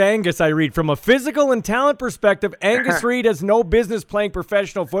about Angus I read, from a physical and talent perspective, Angus Reid has no business playing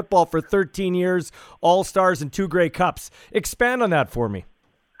professional football for 13 years, All-Stars and 2 Grey Cups. Expand on that for me.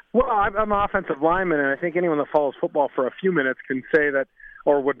 Well, I'm an offensive lineman, and I think anyone that follows football for a few minutes can say that,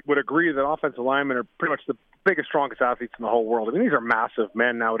 or would agree that offensive linemen are pretty much the biggest, strongest athletes in the whole world. I mean, these are massive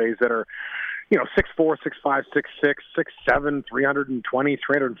men nowadays that are, 6'4", 6'5", 6'6", 6'7", 320,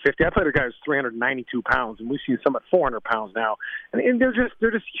 350. I played a guy who's 392 pounds, and we've seen some at 400 pounds now. And they're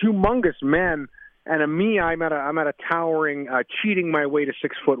just humongous men. And I'm at a towering, cheating my way to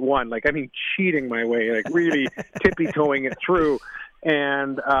 6'1". Like, I mean, cheating my way, like really tippy-toeing it through.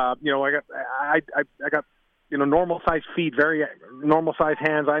 And I got normal sized feet, very normal sized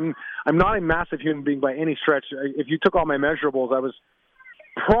hands. I'm not a massive human being by any stretch. If you took all my measurables, I was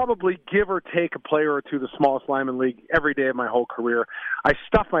probably, give or take, a player or two, the smallest lineman league every day of my whole career. I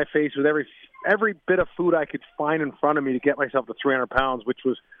stuffed my face with every bit of food I could find in front of me to get myself to 300 pounds, which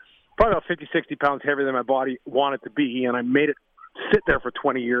was probably about 50, 60 pounds heavier than my body wanted to be, and I made it sit there for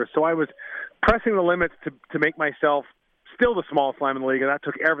 20 years. So I was pressing the limits to make myself still the smallest lineman in the league, and that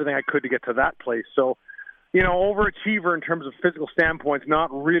took everything I could to get to that place. So, overachiever in terms of physical standpoints, not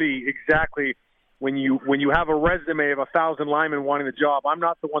really exactly when you have a resume of 1,000 linemen wanting the job. I'm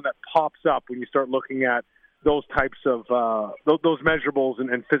not the one that pops up when you start looking at those types of those measurables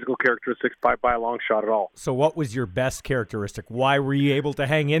and physical characteristics by a long shot at all. So what was your best characteristic? Why were you able to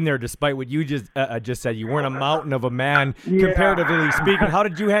hang in there despite what you just said? You weren't a mountain of a man, comparatively speaking. How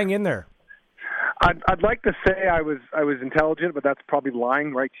did you hang in there? I'd like to say I was intelligent, but that's probably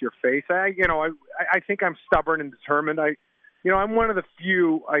lying right to your face. I think I'm stubborn and determined. I'm one of the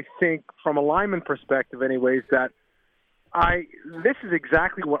few, I think, from a lineman perspective anyways, that this is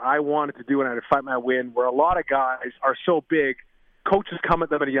exactly what I wanted to do when I had to fight my way in, where a lot of guys are so big, coaches come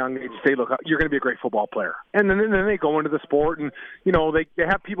at them at a young age and say, look, you're going to be a great football player. And then they go into the sport and, they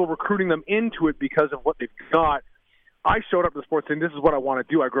have people recruiting them into it because of what they've got. I showed up to the sport saying, this is what I want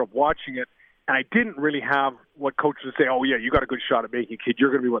to do. I grew up watching it. And I didn't really have what coaches would say, oh, yeah, you got a good shot at making a kid. You're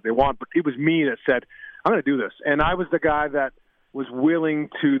going to be what they want. But it was me that said, I'm going to do this. And I was the guy that was willing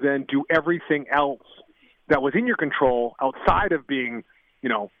to then do everything else that was in your control outside of being,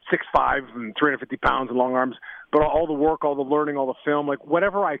 6'5" and 350 pounds and long arms, but all the work, all the learning, all the film, like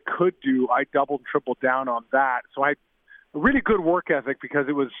whatever I could do, I doubled, tripled down on that. So I had a really good work ethic because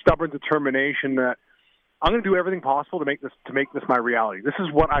it was stubborn determination that I'm going to do everything possible to make this my reality. This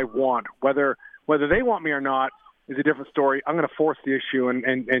is what I want, whether they want me or not. is a different story. I'm going to force the issue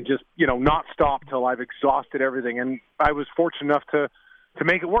and just, not stop till I've exhausted everything. And I was fortunate enough to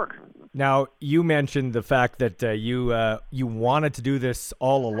make it work. Now, you mentioned the fact that you wanted to do this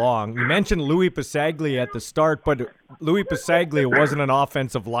all along. You mentioned Louis Passaglia at the start, but Louis Passaglia wasn't an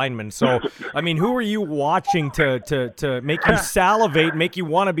offensive lineman. So, I mean, who were you watching to make you salivate, make you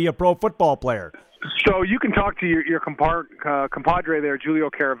want to be a pro football player? So you can talk to your compadre there, Julio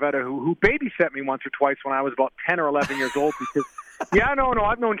Caravetta, who babysat me once or twice when I was about 10 or 11 years old. Because,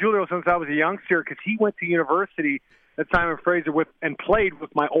 I've known Julio since I was a youngster because he went to university at Simon Fraser and played with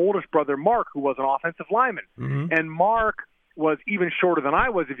my oldest brother, Mark, who was an offensive lineman. Mm-hmm. And Mark was even shorter than I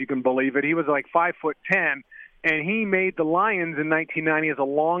was, if you can believe it. He was like 5'10", and he made the Lions in 1990 as a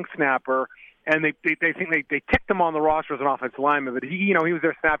long snapper. And they think they ticked him on the roster as an offensive lineman, but he was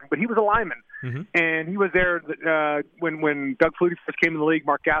there snapping, but he was a lineman. Mm-hmm. And he was there when Doug Flutie first came in the league.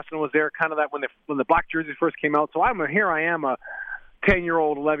 Mark Gaston was there, kind of that when the black jerseys first came out. So here I am, a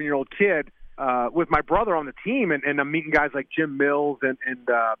 10-year-old, 11-year-old kid with my brother on the team, and I'm meeting guys like Jim Mills and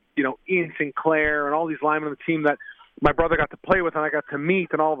Ian Sinclair and all these linemen on the team that my brother got to play with and I got to meet.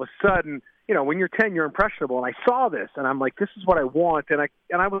 And all of a sudden, when you're 10, you're impressionable. And I saw this, and I'm like, this is what I want. And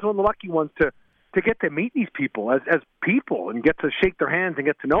I was one of the lucky ones to get to meet these people as people and get to shake their hands and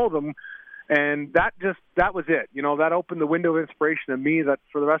get to know them. And that was it. That opened the window of inspiration to me that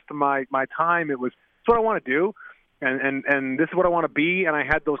for the rest of my time, it's what I want to do. And this is what I want to be. And I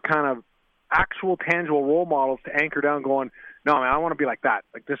had those kind of actual tangible role models to anchor down going, no, man, I want to be like that.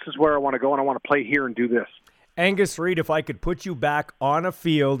 Like, this is where I want to go, and I want to play here and do this. Angus Reid, if I could put you back on a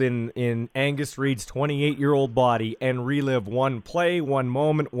field in Angus Reid's 28-year-old body and relive one play, one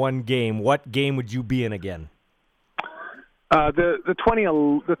moment, one game, what game would you be in again? The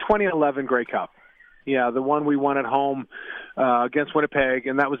 2011 Grey Cup. Yeah, the one we won at home against Winnipeg,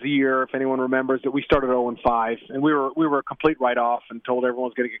 and that was the year, if anyone remembers, that we started 0-5, and we were a complete write-off and told everyone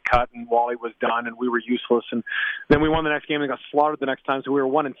was going to get cut, and Wally was done, and we were useless. And then we won the next game and got slaughtered the next time, so we were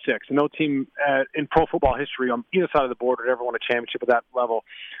 1-6. And no team in pro football history on either side of the border had ever won a championship at that level.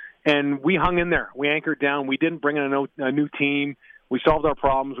 And we hung in there. We anchored down. We didn't bring in a new team. We solved our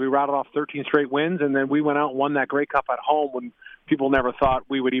problems. We rattled off 13 straight wins, and then we went out and won that Grey Cup at home when people never thought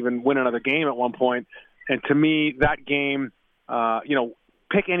we would even win another game at one point. And to me, that game,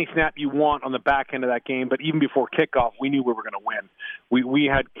 pick any snap you want on the back end of that game, but even before kickoff, we knew we were going to win. We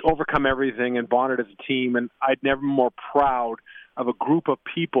had overcome everything and bonded as a team, and I'd never been more proud of a group of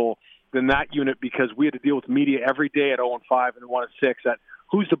people than that unit because we had to deal with media every day at 0-5 and 1-6 that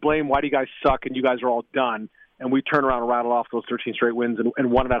who's to blame, why do you guys suck, and you guys are all done. And we turned around and rattled off those 13 straight wins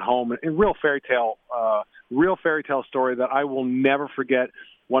and won it at home. And real fairy tale story that I will never forget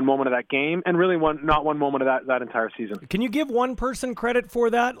one moment of that game, and really not one moment of that entire season. Can you give one person credit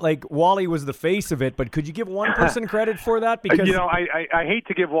for that? Like, Wally was the face of it, but could you give one person credit for that? Because I hate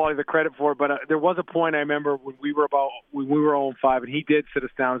to give Wally the credit for it, but there was a point I remember when we were 0-5, and he did sit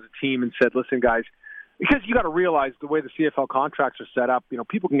us down as a team and said, "Listen, guys, because you got to realize the way the CFL contracts are set up,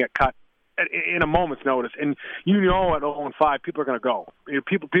 people can get cut in a moment's notice, and at 0-5, people are going to go.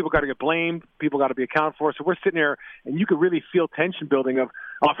 People got to get blamed. People got to be accounted for. So we're sitting there, and you could really feel tension building of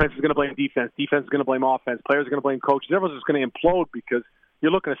offense is going to blame defense is going to blame offense, players are going to blame coaches. Everyone's just going to implode because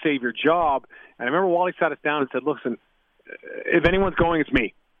you're looking to save your job. And I remember Wally sat us down and said, "Listen, if anyone's going, it's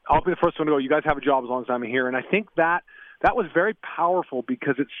me. I'll be the first one to go. You guys have a job as long as I'm here." And I think that was very powerful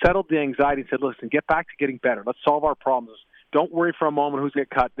because it settled the anxiety and said, "Listen, get back to getting better. Let's solve our problems. Don't worry for a moment who's going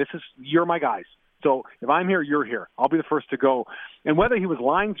to get cut. You're my guys. So if I'm here, you're here. I'll be the first to go." And whether he was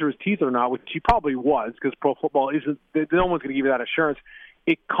lying through his teeth or not, which he probably was, because pro football isn't, no one's going to give you that assurance,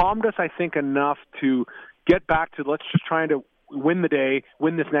 it calmed us, I think, enough to get back to let's just try to win the day,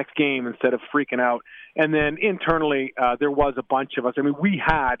 win this next game instead of freaking out. And then internally, there was a bunch of us. I mean, we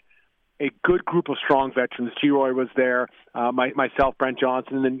had a good group of strong veterans. G-Roy was there, myself, Brent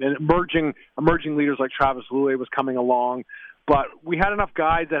Johnson, and emerging leaders like Travis Lulay was coming along. But we had enough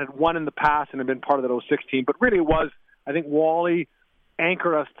guys that had won in the past and had been part of that 06 team. But really it was, I think Wally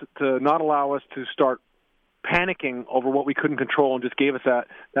anchored us to not allow us to start panicking over what we couldn't control and just gave us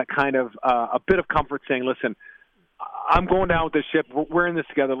that kind of a bit of comfort saying, "Listen, I'm going down with this ship. We're in this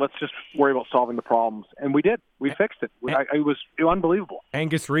together. Let's just worry about solving the problems." And we did. We fixed it. It was unbelievable.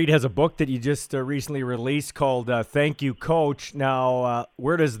 Angus Reid has a book that you just recently released called Thank You, Coach. Now,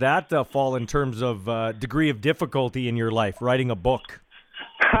 where does that fall in terms of degree of difficulty in your life, writing a book?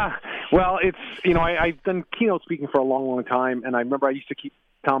 Well, it's, I've done keynote speaking for a long, long time, and I remember I used to keep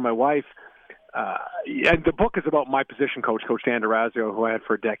telling my wife, and the book is about my position coach, Coach Dan Durazio, who I had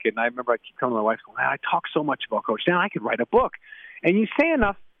for a decade. And I remember I keep telling my wife, "Man, I talk so much about Coach Dan, I could write a book." And you say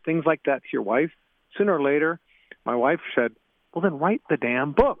enough things like that to your wife, sooner or later, my wife said, well, then write the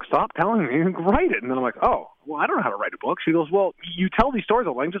damn book. Stop telling me, write it. And then I'm like, oh, well, I don't know how to write a book. She goes, well, you tell these stories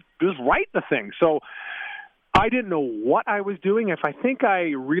all the time, just write the thing. So I didn't know what I was doing. If I think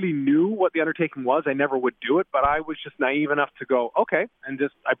I really knew what the undertaking was, I never would do it. But I was just naive enough to go, okay. And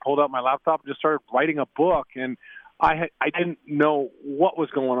I pulled out my laptop and just started writing a book. And I didn't know what was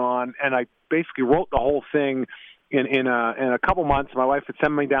going on. And I basically wrote the whole thing in a couple months. My wife would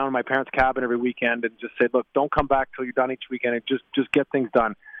send me down to my parents' cabin every weekend and just say, look, don't come back till you're done each weekend. And just get things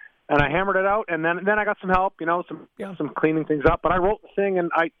done. And I hammered it out. And then I got some help, some cleaning things up. But I wrote the thing, and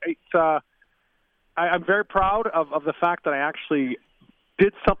I'm very proud of the fact that I actually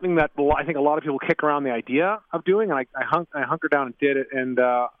did something that I think a lot of people kick around the idea of doing, and I hunkered down and did it. And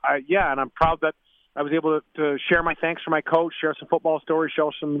and I'm proud that I was able to share my thanks for my coach, share some football stories,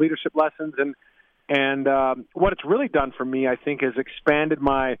 show some leadership lessons, and what it's really done for me, I think, is expanded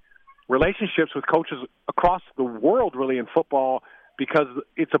my relationships with coaches across the world, really, in football, because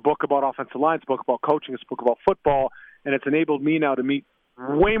it's a book about offensive line, it's a book about coaching, it's a book about football, and it's enabled me now to meet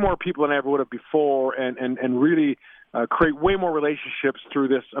way more people than I ever would have before, and really create way more relationships through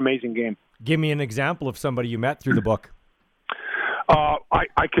this amazing game. Give me an example of somebody you met through the book.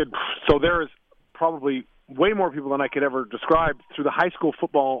 I could. So there is probably way more people than I could ever describe through the high school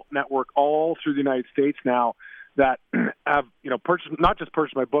football network all through the United States now that have not just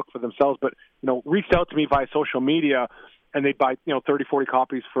purchased my book for themselves, but reached out to me via social media, and they buy 30, 40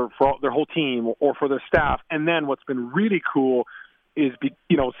 copies for their whole team or for their staff. And then what's been really cool is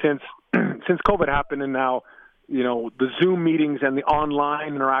since COVID happened, and now the Zoom meetings and the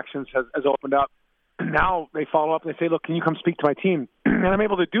online interactions has opened up. Now they follow up and they say, look, can you come speak to my team? And I'm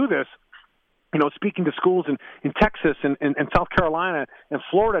able to do this, speaking to schools in Texas and South Carolina and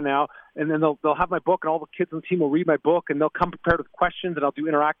Florida now. And then they'll have my book, and all the kids on the team will read my book, and they'll come prepared with questions, and I'll do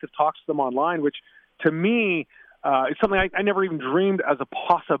interactive talks to them online, which to me is something I never even dreamed as a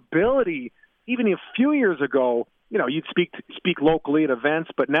possibility. Even a few years ago, you'd speak locally at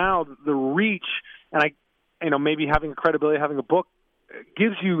events, but now the reach, and maybe having a credibility, having a book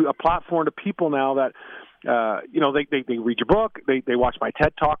gives you a platform to people now that, they read your book, they watch my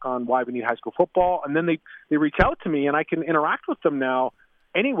TED Talk on why we need high school football, and then they reach out to me, and I can interact with them now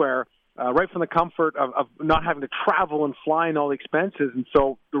anywhere, right from the comfort of not having to travel and fly and all the expenses. And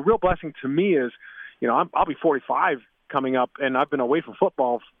so the real blessing to me is, I'll be 45 coming up, and I've been away from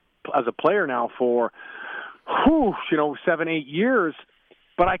football as a player now for 7-8 years,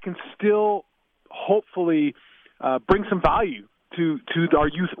 but I can still hopefully bring some value to our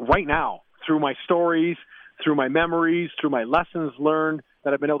youth right now through my stories, through my memories, through my lessons learned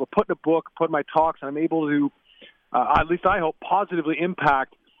that I've been able to put in a book, put in my talks, and I'm able to, at least I hope, positively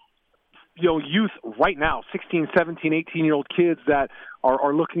impact youth right now, 16, 17, 18-year-old kids that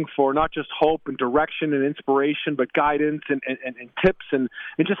are looking for not just hope and direction and inspiration, but guidance and tips and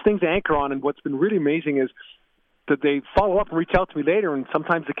just things to anchor on. And what's been really amazing is that they follow up and reach out to me later, and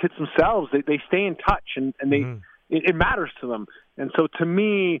sometimes the kids themselves, they stay in touch, and it matters to them. And so to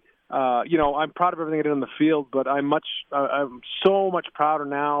me, I'm proud of everything I did on the field, but I'm so much prouder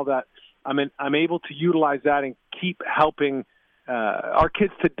now that I'm able to utilize that and keep helping our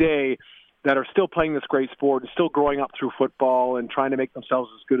kids today that are still playing this great sport and still growing up through football and trying to make themselves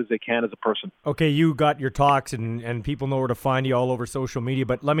as good as they can as a person. Okay, you got your talks and people know where to find you all over social media,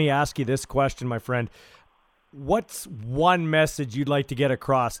 but let me ask you this question, my friend. What's one message you'd like to get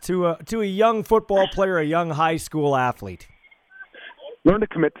across to a young football player, a young high school athlete? Learn to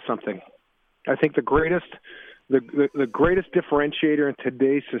commit to something. I think the greatest differentiator in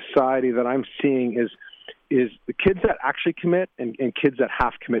today's society that I'm seeing is the kids that actually commit and kids that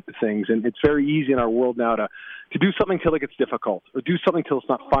half commit to things. And it's very easy in our world now to do something till it gets difficult, or do something till it's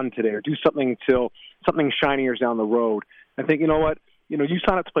not fun today, or do something till something shinier is down the road. I think, you know what? You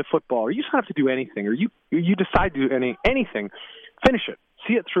sign up to play football, or you sign up to do anything, or you decide to do anything, finish it,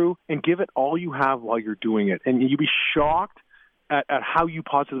 see it through, and give it all you have while you're doing it. And you'll be shocked at how you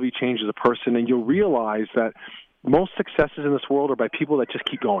positively change as a person, and you'll realize that most successes in this world are by people that just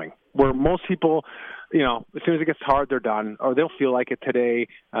keep going. Where most people, as soon as it gets hard, they're done, or they'll feel like it today,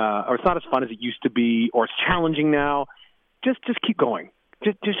 or it's not as fun as it used to be, or it's challenging now. Just keep going.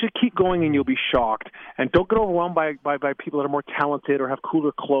 Just keep going, and you'll be shocked. And don't get overwhelmed by people that are more talented or have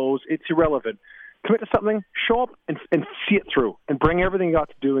cooler clothes. It's irrelevant. Commit to something, show up, and see it through, and bring everything you got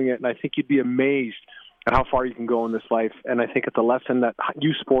to doing it. And I think you'd be amazed at how far you can go in this life. And I think it's a lesson that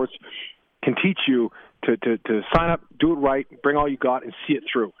youth sports can teach you to sign up, do it right, bring all you got, and see it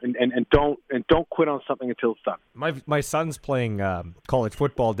through, and don't quit on something until it's done. My son's playing college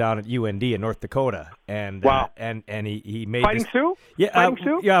football down at UND in North Dakota, and wow, and he made Fighting Sioux? Yeah, Fighting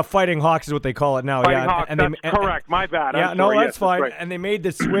Sioux? Yeah, Fighting Hawks is what they call it now. Fighting yeah, Hawks, that's correct. My bad. Yeah, I'm no, sorry. that's yes, fine. Right. And they made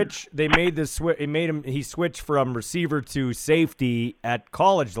the switch. He switched from receiver to safety at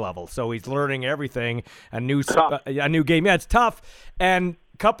college level, so he's learning everything. A new game. Yeah, it's tough. And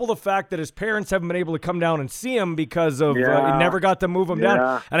couple the fact that his parents haven't been able to come down and see him because of he never got to move him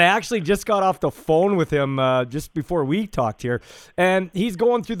down. And I actually just got off the phone with him just before we talked here, and he's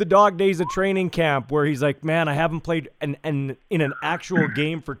going through the dog days of training camp where he's like, man, I haven't played in an actual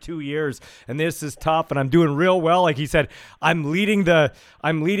game for 2 years, and this is tough, and I'm doing real well. Like he said, I'm leading the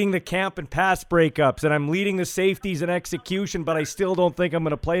camp in pass breakups, and I'm leading the safeties and execution, but I still don't think I'm going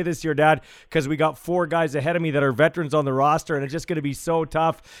to play this year, Dad, because we got 4 guys ahead of me that are veterans on the roster, and it's just going to be so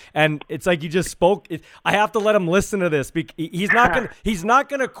tough. And it's like you just spoke. I have to let him listen to this. He's not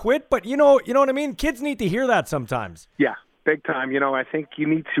gonna quit. But you know what I mean. Kids need to hear that sometimes. Yeah, big time. I think you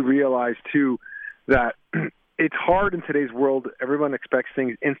need to realize too that it's hard in today's world. Everyone expects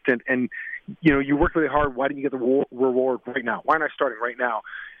things instant, and you work really hard. Why didn't you get the reward right now? Why am I starting right now?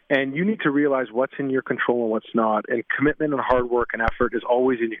 And you need to realize what's in your control and what's not. And commitment and hard work and effort is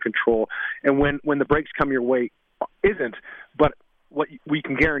always in your control. And when the breaks come your way, isn't. But what we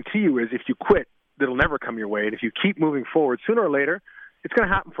can guarantee you is if you quit, it'll never come your way. And if you keep moving forward, sooner or later, it's going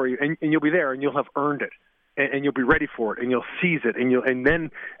to happen for you, and you'll be there, and you'll have earned it, and you'll be ready for it, and you'll seize it, and then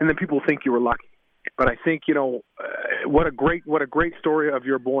people will think you were lucky. But I think what a great story of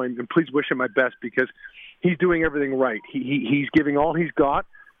your boy, and please wish him my best because he's doing everything right. He's giving all he's got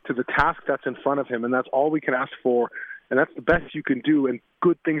to the task that's in front of him, and that's all we can ask for. And that's the best you can do, and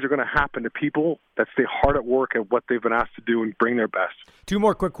good things are going to happen to people that stay hard at work at what they've been asked to do and bring their best. 2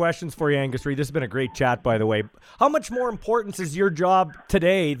 more quick questions for you, Angus Reid. This has been a great chat, by the way. How much more importance is your job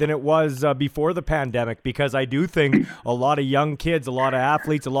today than it was before the pandemic? Because I do think a lot of young kids, a lot of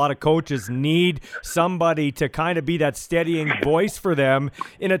athletes, a lot of coaches need somebody to kind of be that steadying voice for them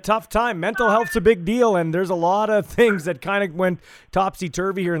in a tough time. Mental health's a big deal, and there's a lot of things that kind of went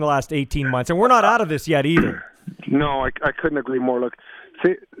topsy-turvy here in the last 18 months, and we're not out of this yet either. No, I couldn't agree more. Look,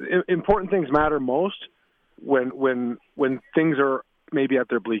 important things matter most when things are maybe at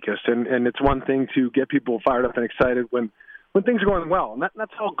their bleakest, and it's one thing to get people fired up and excited when things are going well, and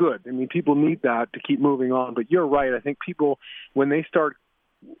that's all good. I mean, people need that to keep moving on. But you're right. I think people when they start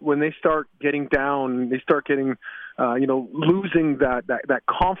getting down, they start getting losing that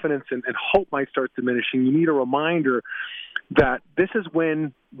confidence and hope might start diminishing. You need a reminder that this is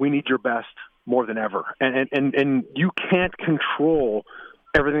when we need your best more than ever. And you can't control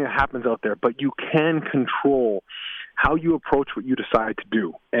everything that happens out there, but you can control how you approach what you decide to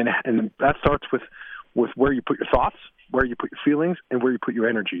do. And that starts with where you put your thoughts, where you put your feelings, and where you put your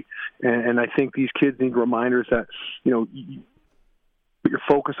energy. And I think these kids need reminders that, you put your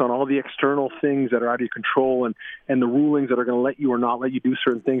focus on all the external things that are out of your control and the rulings that are going to let you or not let you do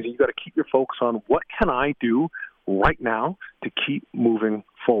certain things. And you got to keep your focus on what can I do right now to keep moving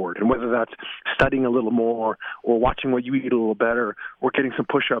forward. And whether that's studying a little more or watching what you eat a little better or getting some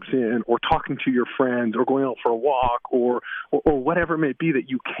push-ups in or talking to your friends or going out for a walk or whatever it may be that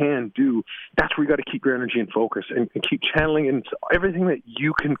you can do, that's where you got to keep your energy and focus and keep channeling in everything that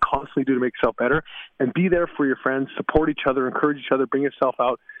you can constantly do to make yourself better and be there for your friends, support each other, encourage each other, bring yourself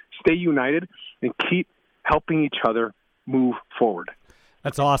out, stay united, and keep helping each other move forward.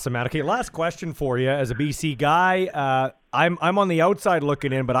 That's awesome, man. Okay, last question for you. As a BC guy, I'm on the outside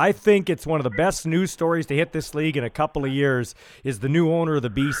looking in, but I think it's one of the best news stories to hit this league in a couple of years is the new owner of the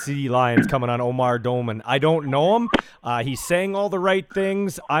BC Lions coming on, Omar Doman. I don't know him. He's saying all the right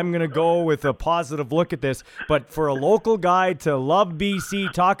things. I'm going to go with a positive look at this. But for a local guy to love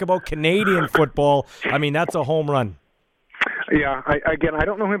BC, talk about Canadian football, I mean, that's a home run. Yeah, I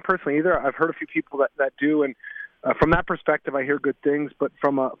don't know him personally either. I've heard a few people that do, and from that perspective, I hear good things. But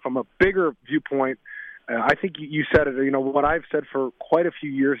from a bigger viewpoint, I think you said it. What I've said for quite a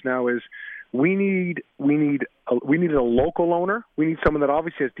few years now is we need a local owner. We need someone that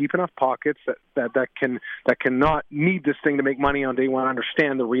obviously has deep enough pockets that cannot need this thing to make money on day one.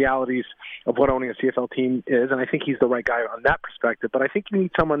 Understand the realities of what owning a CFL team is, and I think he's the right guy on that perspective. But I think you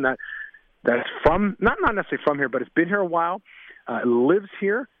need someone that's from not necessarily from here, but has been here a while, lives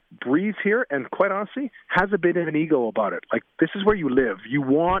here, breathes here, and quite honestly has a bit of an ego about it. Like, this is where you live.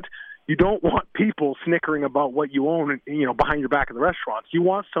 You don't want people snickering about what you own, behind your back in the restaurants. You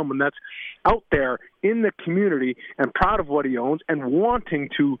want someone that's out there in the community and proud of what he owns and wanting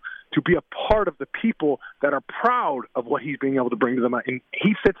to to be a part of the people that are proud of what he's being able to bring to them. And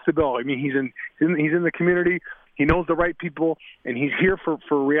he fits the bill. I mean, he's in the community. He knows the right people, and he's here for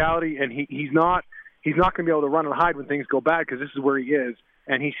reality. And he's not going to be able to run and hide when things go bad, because this is where he is.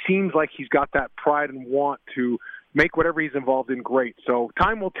 And he seems like he's got that pride and want to make whatever he's involved in great. So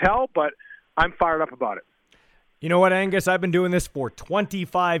time will tell, but I'm fired up about it. You know what, Angus? I've been doing this for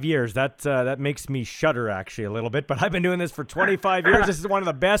 25 years. That makes me shudder, actually, a little bit. But I've been doing this for 25 years. This is one of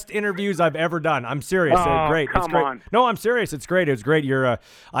the best interviews I've ever done. I'm serious. Great. Come it's great. on. No, I'm serious. It's great. It's great. You're,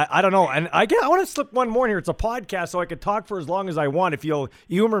 I don't know. And I want to slip one more in here. It's a podcast, so I could talk for as long as I want if you'll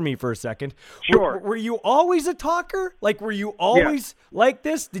humor me for a second. Sure. Were you always a talker? Like, were you always like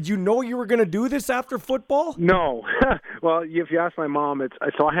this? Did you know you were going to do this after football? No. Well, if you ask my mom,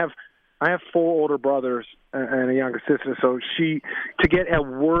 I have 4 older brothers and a younger sister, so to get a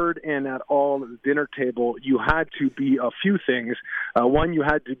word in at all at the dinner table, you had to be a few things. One, you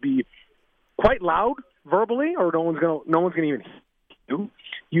had to be quite loud verbally, or no one's going to even hear you.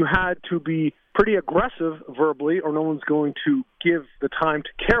 You had to be pretty aggressive verbally, or no one's going to give the time to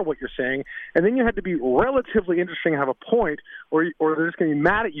care what you're saying. And then you had to be relatively interesting, have a point, or they're just going to be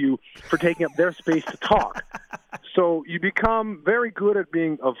mad at you for taking up their space to talk. So you become very good at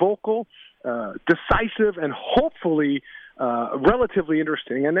being a vocal, decisive, and hopefully relatively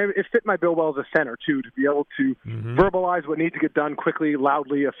interesting. And it fit my bill well as a center, too, to be able to verbalize what needs to get done quickly,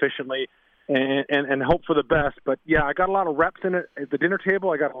 loudly, efficiently, and hope for the best. But, yeah, I got a lot of reps in it at the dinner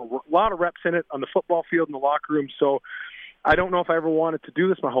table. I got a lot of reps in it on the football field in the locker room. So I don't know if I ever wanted to do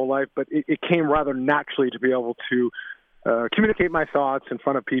this my whole life, but it came rather naturally to be able to communicate my thoughts in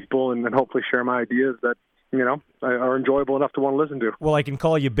front of people and hopefully share my ideas that, are enjoyable enough to want to listen to. Well, I can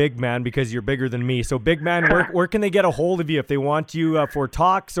call you Big Man because you're bigger than me. So, Big Man, where can they get a hold of you if they want you for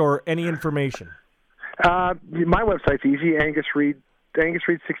talks or any information? My website's easy,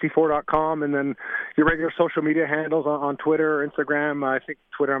 AngusReed64.com, and then your regular social media handles on Twitter, Instagram. I think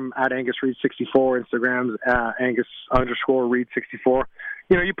Twitter, I'm at AngusReed64. Instagram's Angus_Reed64.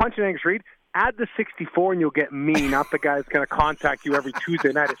 You punch in Angus Reed, add the 64, and you'll get me, not the guy that's going to contact you every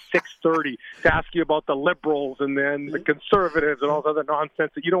Tuesday night at 6:30 to ask you about the liberals and then the conservatives and all this other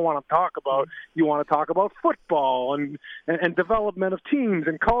nonsense that you don't want to talk about. You want to talk about football and development of teams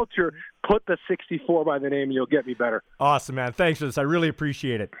and culture. Put the 64 by the name, and you'll get me better. Awesome, man. Thanks for this. I really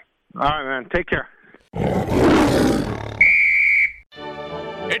appreciate it. All right, man. Take care.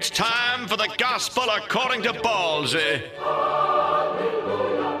 It's time for the Gospel According to Ballsy.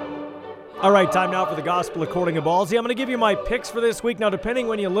 All right, time now for the Gospel According to Ballsy. I'm going to give you my picks for this week. Now, depending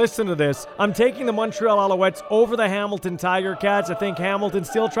when you listen to this, I'm taking the Montreal Alouettes over the Hamilton Tiger Cats. I think Hamilton's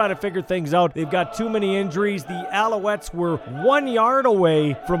still trying to figure things out. They've got too many injuries. The Alouettes were 1 yard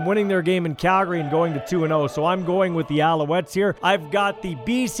away from winning their game in Calgary and going to 2-0, so I'm going with the Alouettes here. I've got the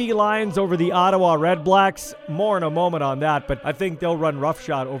BC Lions over the Ottawa Red Blacks. More in a moment on that, but I think they'll run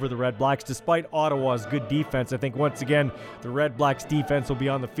roughshod over the Red Blacks despite Ottawa's good defense. I think once again, the Red Blacks defense will be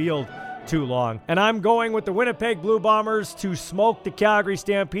on the field too long. And I'm going with the Winnipeg Blue Bombers to smoke the Calgary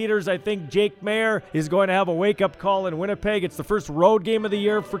Stampeders. I think Jake Maier is going to have a wake-up call in Winnipeg. It's the first road game of the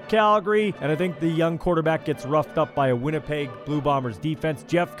year for Calgary, and I think the young quarterback gets roughed up by a Winnipeg Blue Bombers defense.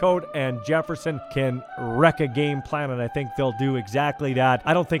 Jeffcoat and Jefferson can wreck a game plan, and I think they'll do exactly that.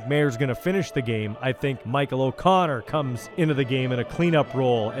 I don't think Maier's going to finish the game. I think Michael O'Connor comes into the game in a cleanup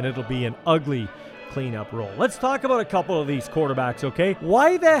role, and it'll be an ugly cleanup role. Let's talk about a couple of these quarterbacks, okay?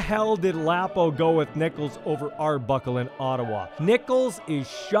 Why the hell did Lapo go with Nichols over Arbuckle in Ottawa? Nichols is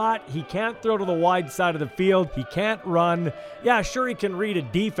shot. He can't throw to the wide side of the field. He can't run. Yeah, sure, he can read a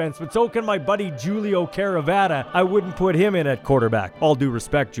defense, but so can my buddy Julio Caravana. I wouldn't put him in at quarterback. All due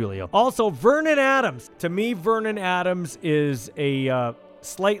respect, Julio. Also, Vernon Adams. To me, Vernon Adams is a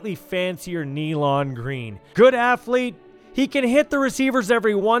slightly fancier Nealon Green. Good athlete. He can hit the receivers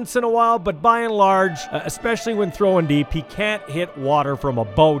every once in a while, but by and large, especially when throwing deep, he can't hit water from a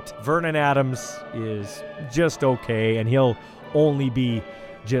boat. Vernon Adams is just okay, and he'll only be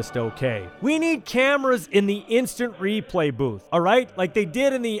just okay. We need cameras in the instant replay booth, all right? Like they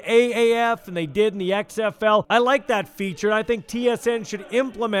did in the AAF and they did in the XFL. I like that feature. I think TSN should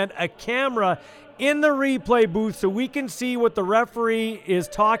implement a camera in the replay booth so we can see what the referee is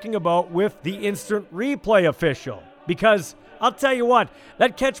talking about with the instant replay official. Because I'll tell you what,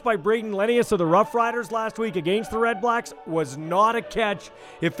 that catch by Braden Lenius of the Rough Riders last week against the Red Blacks was not a catch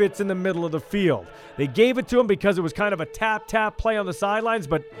if it's in the middle of the field. They gave it to him because it was kind of a tap-tap play on the sidelines,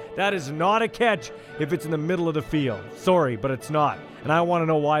 but that is not a catch if it's in the middle of the field. Sorry, but it's not. and I want to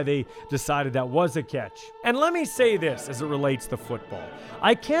know why they decided that was a catch. And let me say this as it relates to football.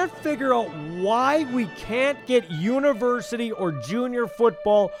 I can't figure out why we can't get university or junior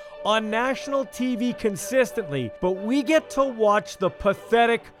football on national TV consistently, but we get to watch the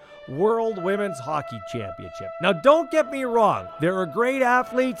pathetic World Women's Hockey Championship. Now, don't get me wrong. There are great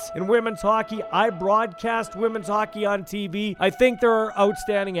athletes in women's hockey. I broadcast women's hockey on TV. I think there are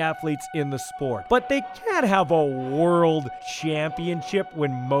outstanding athletes in the sport. But they can't have a world championship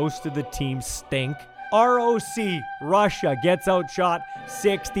when most of the teams stink. ROC, Russia, gets outshot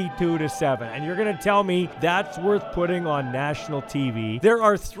 62-7. And you're going to tell me that's worth putting on national TV? There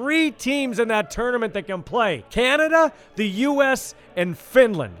are 3 teams in that tournament that can play: Canada, the U.S., and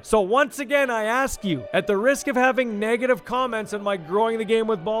Finland. So once again, I ask you, at the risk of having negative comments on my Growing the Game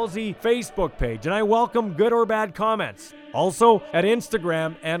with Ballsy Facebook page, and I welcome good or bad comments, also at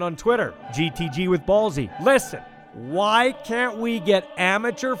Instagram and on Twitter, GTG with Ballsy. Listen. Why can't we get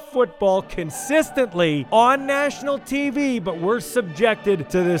amateur football consistently on national TV, but we're subjected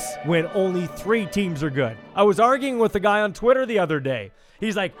to this when only 3 teams are good? I was arguing with a guy on Twitter the other day.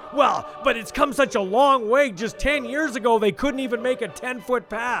 He's like, well, but it's come such a long way. Just 10 years ago, they couldn't even make a 10-foot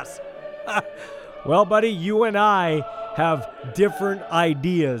pass. Well, buddy, you and I have different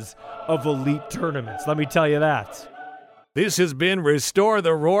ideas of elite tournaments. Let me tell you that. This has been Restore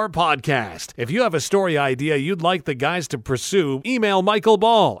the Roar podcast. If you have a story idea you'd like the guys to pursue, email Michael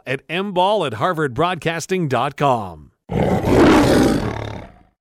Ball at mball@harvardbroadcasting.com.